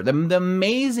grandeur, the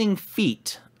amazing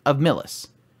feat of Millis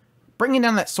bringing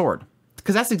down that sword,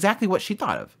 because that's exactly what she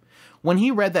thought of. When he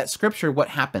read that scripture, what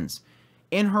happens?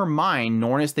 In her mind,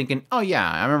 Norn is thinking, oh yeah,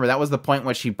 I remember that was the point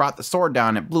when she brought the sword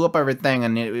down, it blew up everything,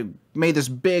 and it made this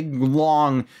big,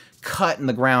 long cut in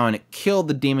the ground, it killed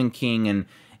the Demon King, and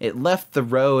it left the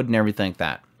road and everything like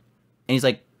that. And he's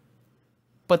like,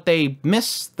 but they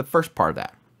miss the first part of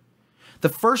that. The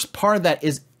first part of that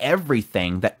is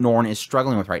everything that Norn is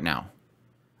struggling with right now.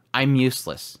 I'm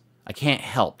useless. I can't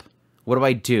help. What do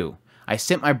I do? I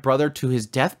sent my brother to his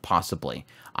death, possibly.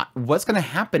 What's going to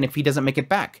happen if he doesn't make it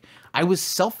back? I was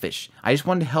selfish. I just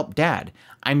wanted to help Dad.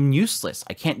 I'm useless.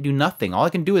 I can't do nothing. All I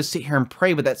can do is sit here and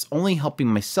pray, but that's only helping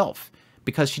myself,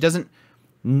 because she doesn't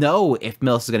know if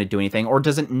Millis is going to do anything, or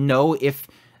doesn't know if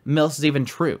Millis is even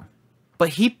true. But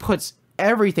he puts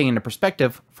everything into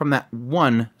perspective from that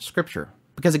one scripture.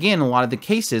 Because again, in a lot of the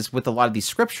cases, with a lot of these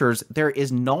scriptures, there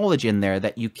is knowledge in there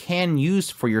that you can use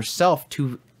for yourself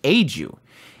to aid you.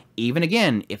 Even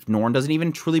again, if Norn doesn't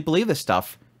even truly believe this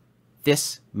stuff,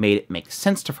 this made it make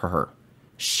sense to her.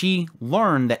 She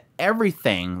learned that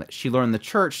everything that she learned in the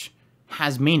church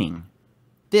has meaning.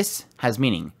 This has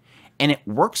meaning. And it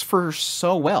works for her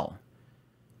so well.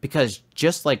 Because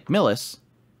just like Millis,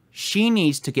 she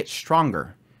needs to get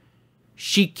stronger.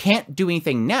 She can't do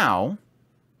anything now,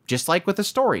 just like with the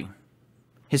story.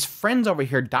 His friend's over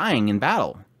here dying in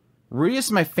battle. Rudius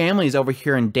and my family is over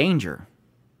here in danger.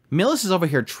 Millis is over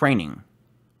here training.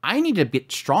 I need to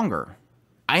get stronger.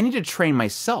 I need to train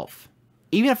myself.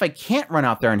 Even if I can't run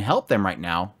out there and help them right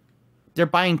now, they're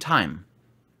buying time.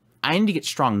 I need to get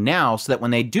strong now so that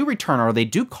when they do return or they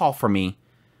do call for me,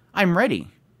 I'm ready.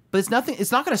 But it's not going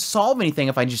to solve anything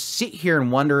if I just sit here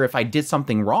and wonder if I did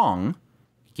something wrong.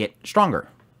 Get stronger.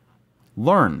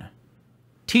 Learn.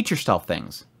 Teach yourself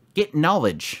things. Get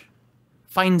knowledge.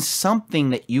 Find something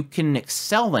that you can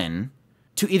excel in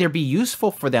to either be useful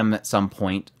for them at some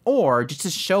point, or just to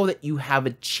show that you have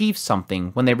achieved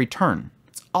something when they return.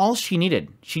 It's all she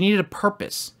needed. She needed a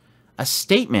purpose, a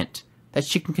statement that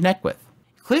she can connect with.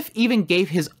 Cliff even gave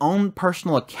his own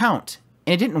personal account,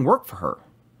 and it didn't work for her.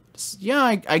 Yeah,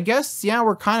 I guess, yeah,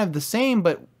 we're kind of the same,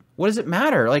 but what does it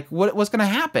matter? Like, what's going to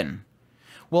happen?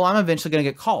 Well, I'm eventually going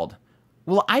to get called.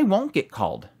 Well, I won't get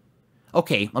called.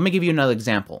 Okay, let me give you another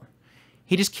example.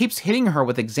 He just keeps hitting her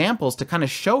with examples to kind of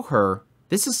show her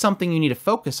this is something you need to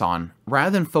focus on,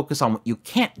 rather than focus on what you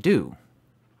can't do.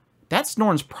 That's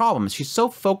Norn's problem. She's so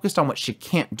focused on what she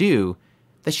can't do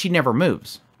that she never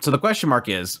moves. So the question mark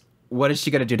is, what is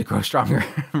she going to do to grow stronger?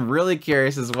 I'm really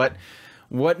curious as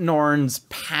what Norn's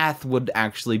path would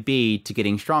actually be to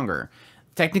getting stronger.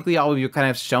 Technically, all of you kind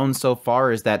of shown so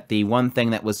far is that the one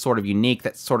thing that was sort of unique,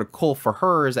 that's sort of cool for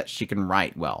her, is that she can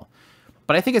write well.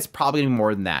 But I think it's probably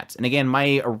more than that. And again,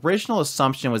 my original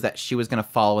assumption was that she was going to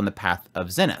follow in the path of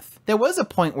Zenith. There was a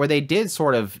point where they did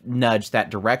sort of nudge that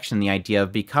direction, the idea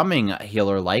of becoming a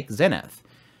healer like Zenith.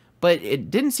 But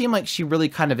it didn't seem like she really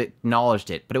kind of acknowledged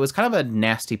it. But it was kind of a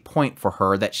nasty point for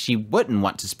her that she wouldn't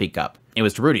want to speak up. It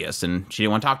was to Rudius, and she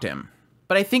didn't want to talk to him.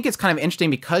 But I think it's kind of interesting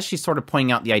because she's sort of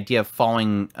pointing out the idea of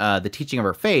following the teaching of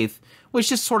her faith, which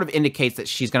just sort of indicates that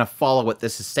she's going to follow what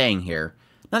this is saying here.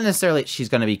 Not necessarily that she's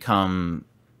going to become,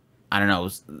 I don't know,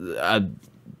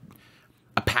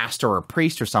 a pastor or a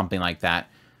priest or something like that,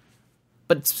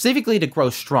 but specifically to grow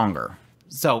stronger.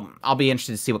 So I'll be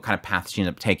interested to see what kind of path she ends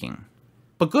up taking.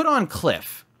 But good on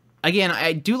Cliff. Again,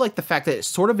 I do like the fact that it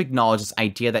sort of acknowledges this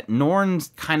idea that Norn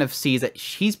kind of sees that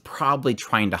she's probably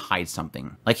trying to hide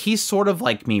something. Like, he's sort of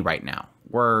like me right now,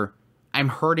 where I'm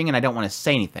hurting and I don't want to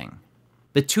say anything.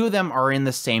 The two of them are in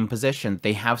the same position.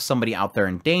 They have somebody out there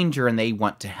in danger and they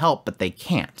want to help, but they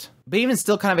can't. But even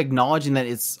still kind of acknowledging that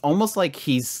it's almost like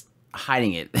he's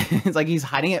hiding it. It's like he's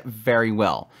hiding it very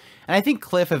well. And I think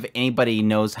Cliff, if anybody,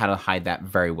 knows how to hide that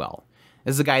very well.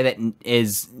 This is a guy that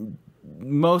is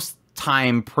most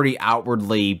time pretty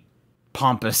outwardly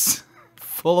pompous,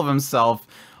 full of himself,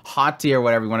 haughty or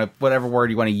whatever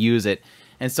word you want to use it.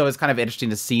 And so it's kind of interesting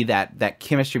to see that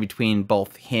chemistry between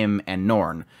both him and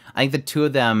Norn. I think the two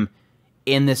of them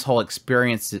in this whole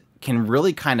experience can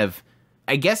really kind of,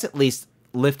 I guess at least,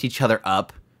 lift each other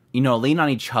up, you know, lean on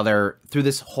each other through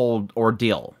this whole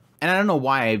ordeal. And I don't know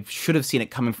why I should have seen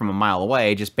it coming from a mile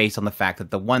away, just based on the fact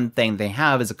that the one thing they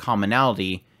have is a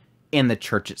commonality in the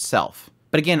church itself.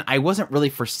 But again, I wasn't really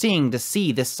foreseeing to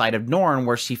see this side of Norn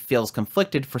where she feels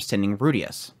conflicted for sending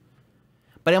Rudius.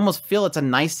 But I almost feel it's a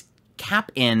nice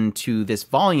cap into this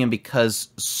volume because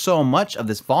so much of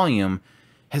this volume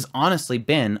has honestly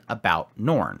been about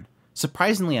Norn.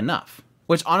 Surprisingly enough.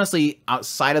 Which honestly,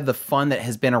 outside of the fun that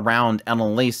has been around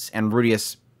Annalise and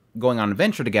Rudius going on an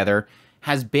adventure together,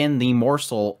 has been the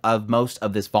morsel of most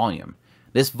of this volume.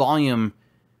 This volume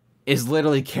is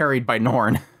literally carried by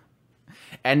Norn.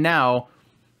 And now,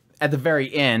 at the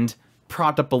very end,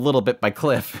 propped up a little bit by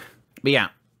Cliff. But yeah,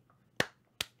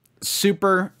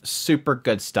 super, super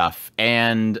good stuff.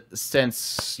 And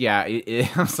since, yeah,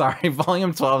 I'm sorry,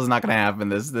 Volume 12 is not going to happen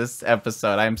this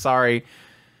episode. I'm sorry.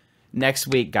 Next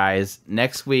week, guys,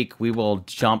 next week we will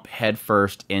jump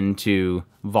headfirst into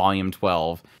Volume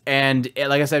 12. And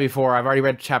like I said before, I've already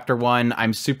read Chapter 1.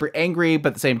 I'm super angry, but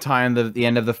at the same time, the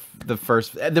end of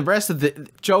the rest of the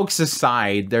jokes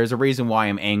aside, there's a reason why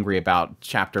I'm angry about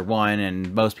Chapter 1,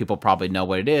 and most people probably know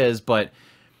what it is, but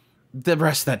the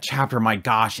rest of that chapter, my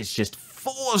gosh, it's just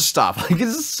full of stuff. Like,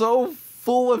 it's so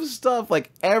full of stuff.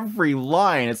 Like, every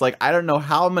line, it's like, I don't know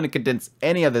how I'm going to condense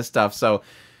any of this stuff, so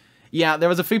yeah, there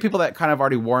was a few people that kind of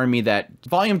already warned me that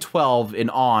Volume 12 and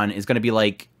on is going to be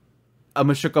like a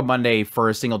Mushoku Monday for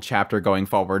a single chapter going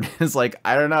forward. It's like,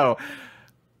 I don't know.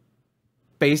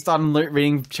 Based on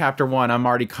reading Chapter 1, I'm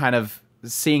already kind of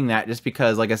seeing that just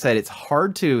because, like I said, it's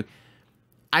hard to...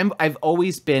 I've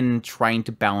always been trying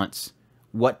to balance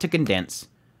what to condense,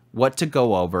 what to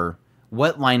go over,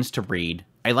 what lines to read.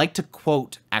 I like to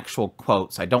quote actual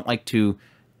quotes. I don't like to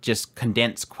just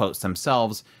condense quotes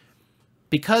themselves,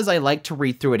 because I like to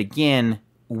read through it again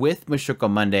with Mushoku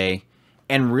Monday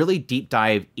and really deep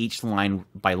dive each line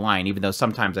by line, even though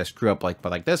sometimes I screw up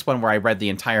like this one where I read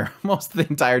most of the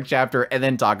entire chapter and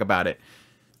then talk about it.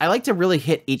 I like to really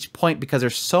hit each point because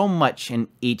there's so much in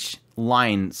each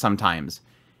line sometimes.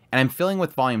 And I'm feeling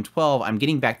with Volume 12, I'm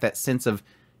getting back that sense of,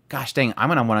 gosh dang, I'm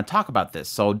going to want to talk about this,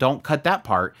 so don't cut that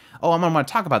part. Oh, I'm going to want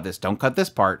to talk about this. Don't cut this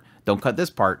part. Don't cut this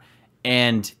part.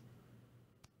 And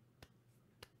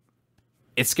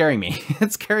it's scaring me.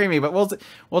 It's scaring me, but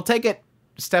we'll take it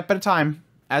step at a time.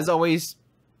 As always,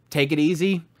 take it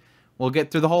easy. We'll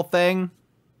get through the whole thing.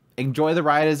 Enjoy the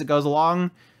ride as it goes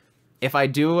along. If I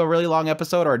do a really long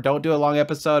episode or don't do a long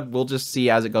episode, we'll just see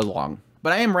as it goes along.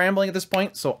 But I am rambling at this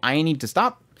point, so I need to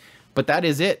stop. But that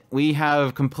is it. We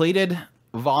have completed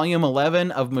Volume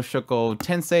 11 of Mushoku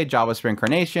Tensei Jobless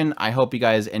Reincarnation. I hope you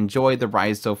guys enjoyed the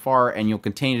ride so far, and you'll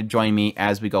continue to join me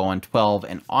as we go on 12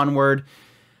 and onward.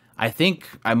 I think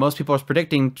most people are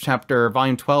predicting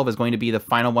Volume 12 is going to be the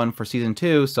final one for Season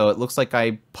 2, so it looks like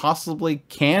I possibly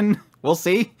can, we'll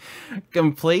see,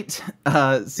 complete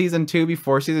Season 2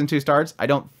 before Season 2 starts. I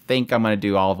don't think I'm going to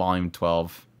do all of Volume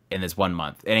 12 in this 1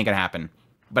 month. It ain't going to happen.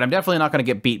 But I'm definitely not going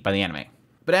to get beat by the anime.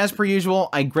 But as per usual,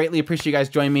 I greatly appreciate you guys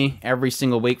joining me every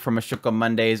single week for Mushoku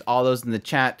Mondays. All those in the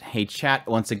chat, hey chat,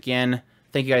 once again,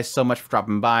 thank you guys so much for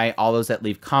dropping by. All those that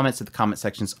leave comments, the comment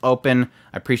section's open.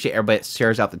 I appreciate everybody that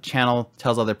shares out the channel,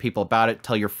 tells other people about it,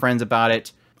 tell your friends about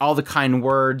it. All the kind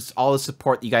words, all the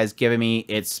support you guys given me.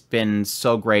 It's been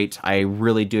so great. I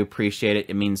really do appreciate it.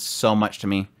 It means so much to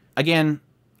me. Again,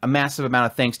 a massive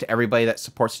amount of thanks to everybody that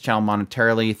supports the channel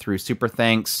monetarily through Super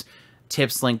Thanks.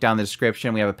 Tips link down in the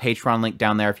description. We have a Patreon link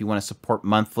down there if you want to support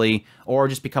monthly, or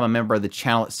just become a member of the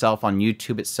channel itself on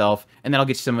YouTube itself. And then I'll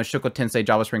get you some Mushoku Tensei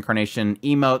Jobless Reincarnation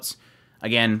emotes.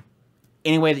 Again,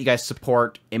 any way that you guys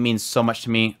support, it means so much to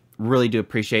me. Really do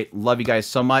appreciate. Love you guys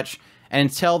so much. And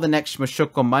until the next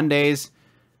Mushoku Mondays,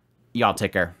 y'all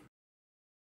take care.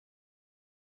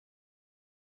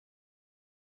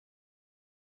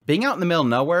 Being out in the middle of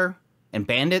nowhere, and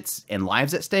bandits, and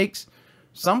lives at stakes,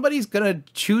 somebody's gonna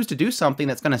choose to do something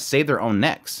that's gonna save their own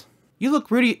necks. You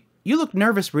look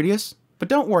nervous, Rudius, but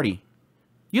don't worry.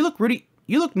 You look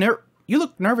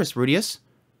nervous, Rudius,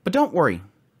 but don't worry.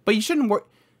 But you shouldn't worry.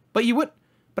 But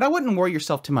I wouldn't worry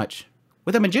yourself too much.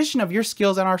 With a magician of your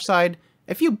skills on our side,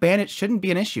 a few bandits shouldn't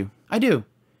be an issue. I do.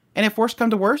 And if worse come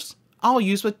to worse, I'll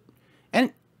use what...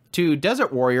 And to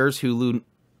desert warriors who...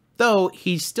 Though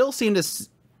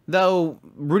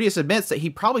Rudius admits that he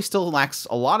probably still lacks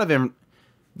a lot of him...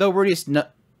 Though Rudius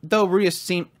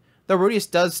Rudius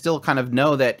does still kind of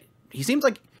know that he seems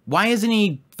like, why isn't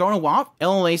he thrown off?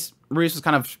 Rudius was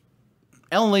kind of,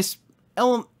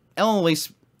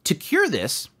 to cure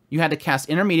this, you had to cast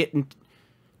intermediate,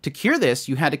 to cure this,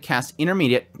 you had to cast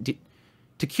intermediate,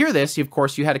 to cure this, of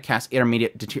course, you had to cast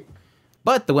intermediate,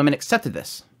 but the women accepted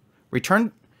this.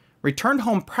 Returned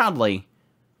home proudly.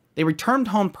 They returned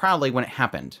home proudly when it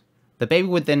happened. The baby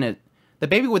would then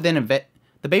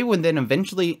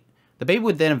eventually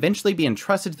be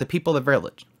entrusted to the people of the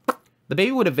village. The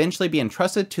baby would eventually be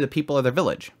entrusted to the people of their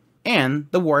village, and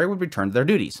the warrior would return to their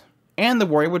duties. And the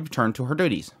warrior would return to her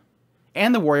duties.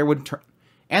 And the warrior would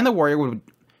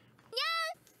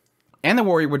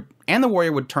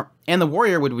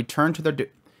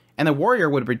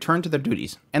return to their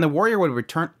duties.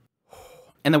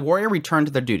 And the warrior returned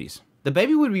to their duties. The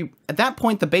baby would be, at that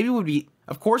point,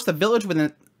 of course, the village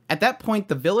would, at that point,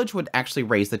 the village would actually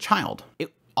raise the child.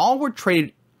 All were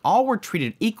treated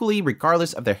equally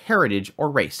regardless of their heritage or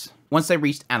race. Once they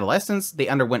reached adolescence, they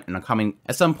underwent an uncommon,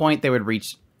 at some point, they would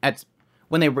reach,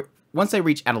 once they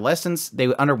reached adolescence,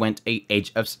 they underwent a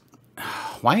age of,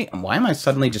 why am I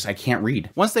suddenly just, I can't read.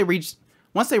 Once they reached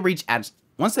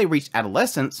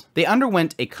adolescence, they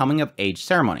underwent a coming-of-age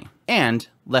ceremony and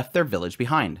left their village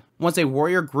behind. Once a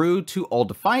warrior grew too old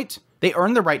to fight, they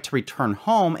earned the right to return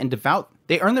home and devote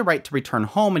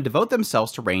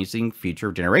themselves to raising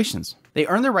future generations.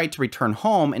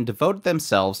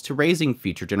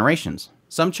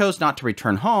 Some chose not to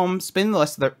return home, spending the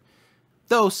rest of their,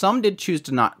 though some did choose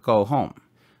to not go home.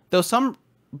 But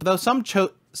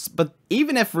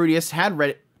even if Rudius had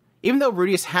read, even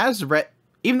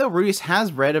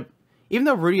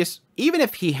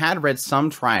if he had read some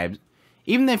tribes,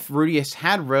 even if Rudius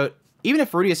had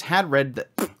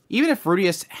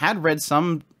read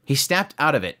some, he snapped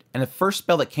out of it, and the first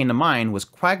spell that came to mind was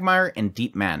Quagmire and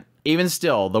Deep Man. Even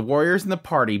still, the warriors in the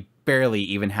party barely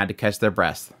even had to catch their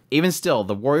breath.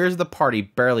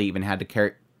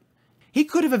 He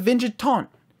could have avenged Taunt.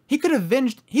 I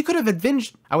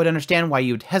would understand why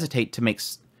you'd hesitate to make,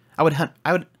 I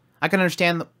can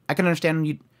understand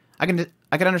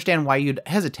why you'd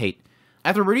hesitate.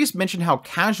 After Rudius mentioned how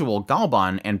casual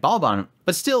Galban and Balban,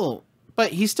 but still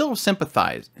he had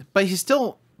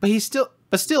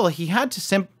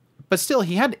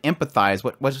to empathize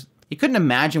he couldn't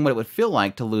imagine what it would feel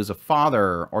like to lose a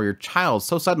father or your child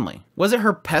so suddenly. Was it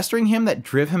her pestering him that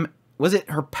drove him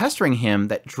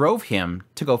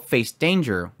to go face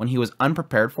danger when he was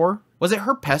unprepared for? Was it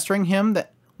her pestering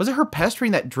that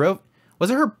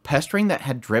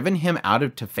had driven him out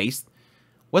of to face?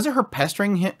 Was it her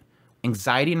pestering him?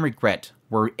 Anxiety and regret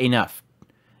were enough.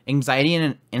 And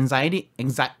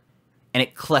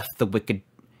it cleft the wicked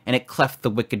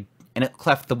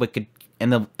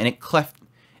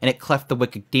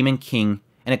demon king,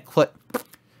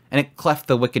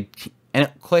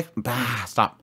 stop.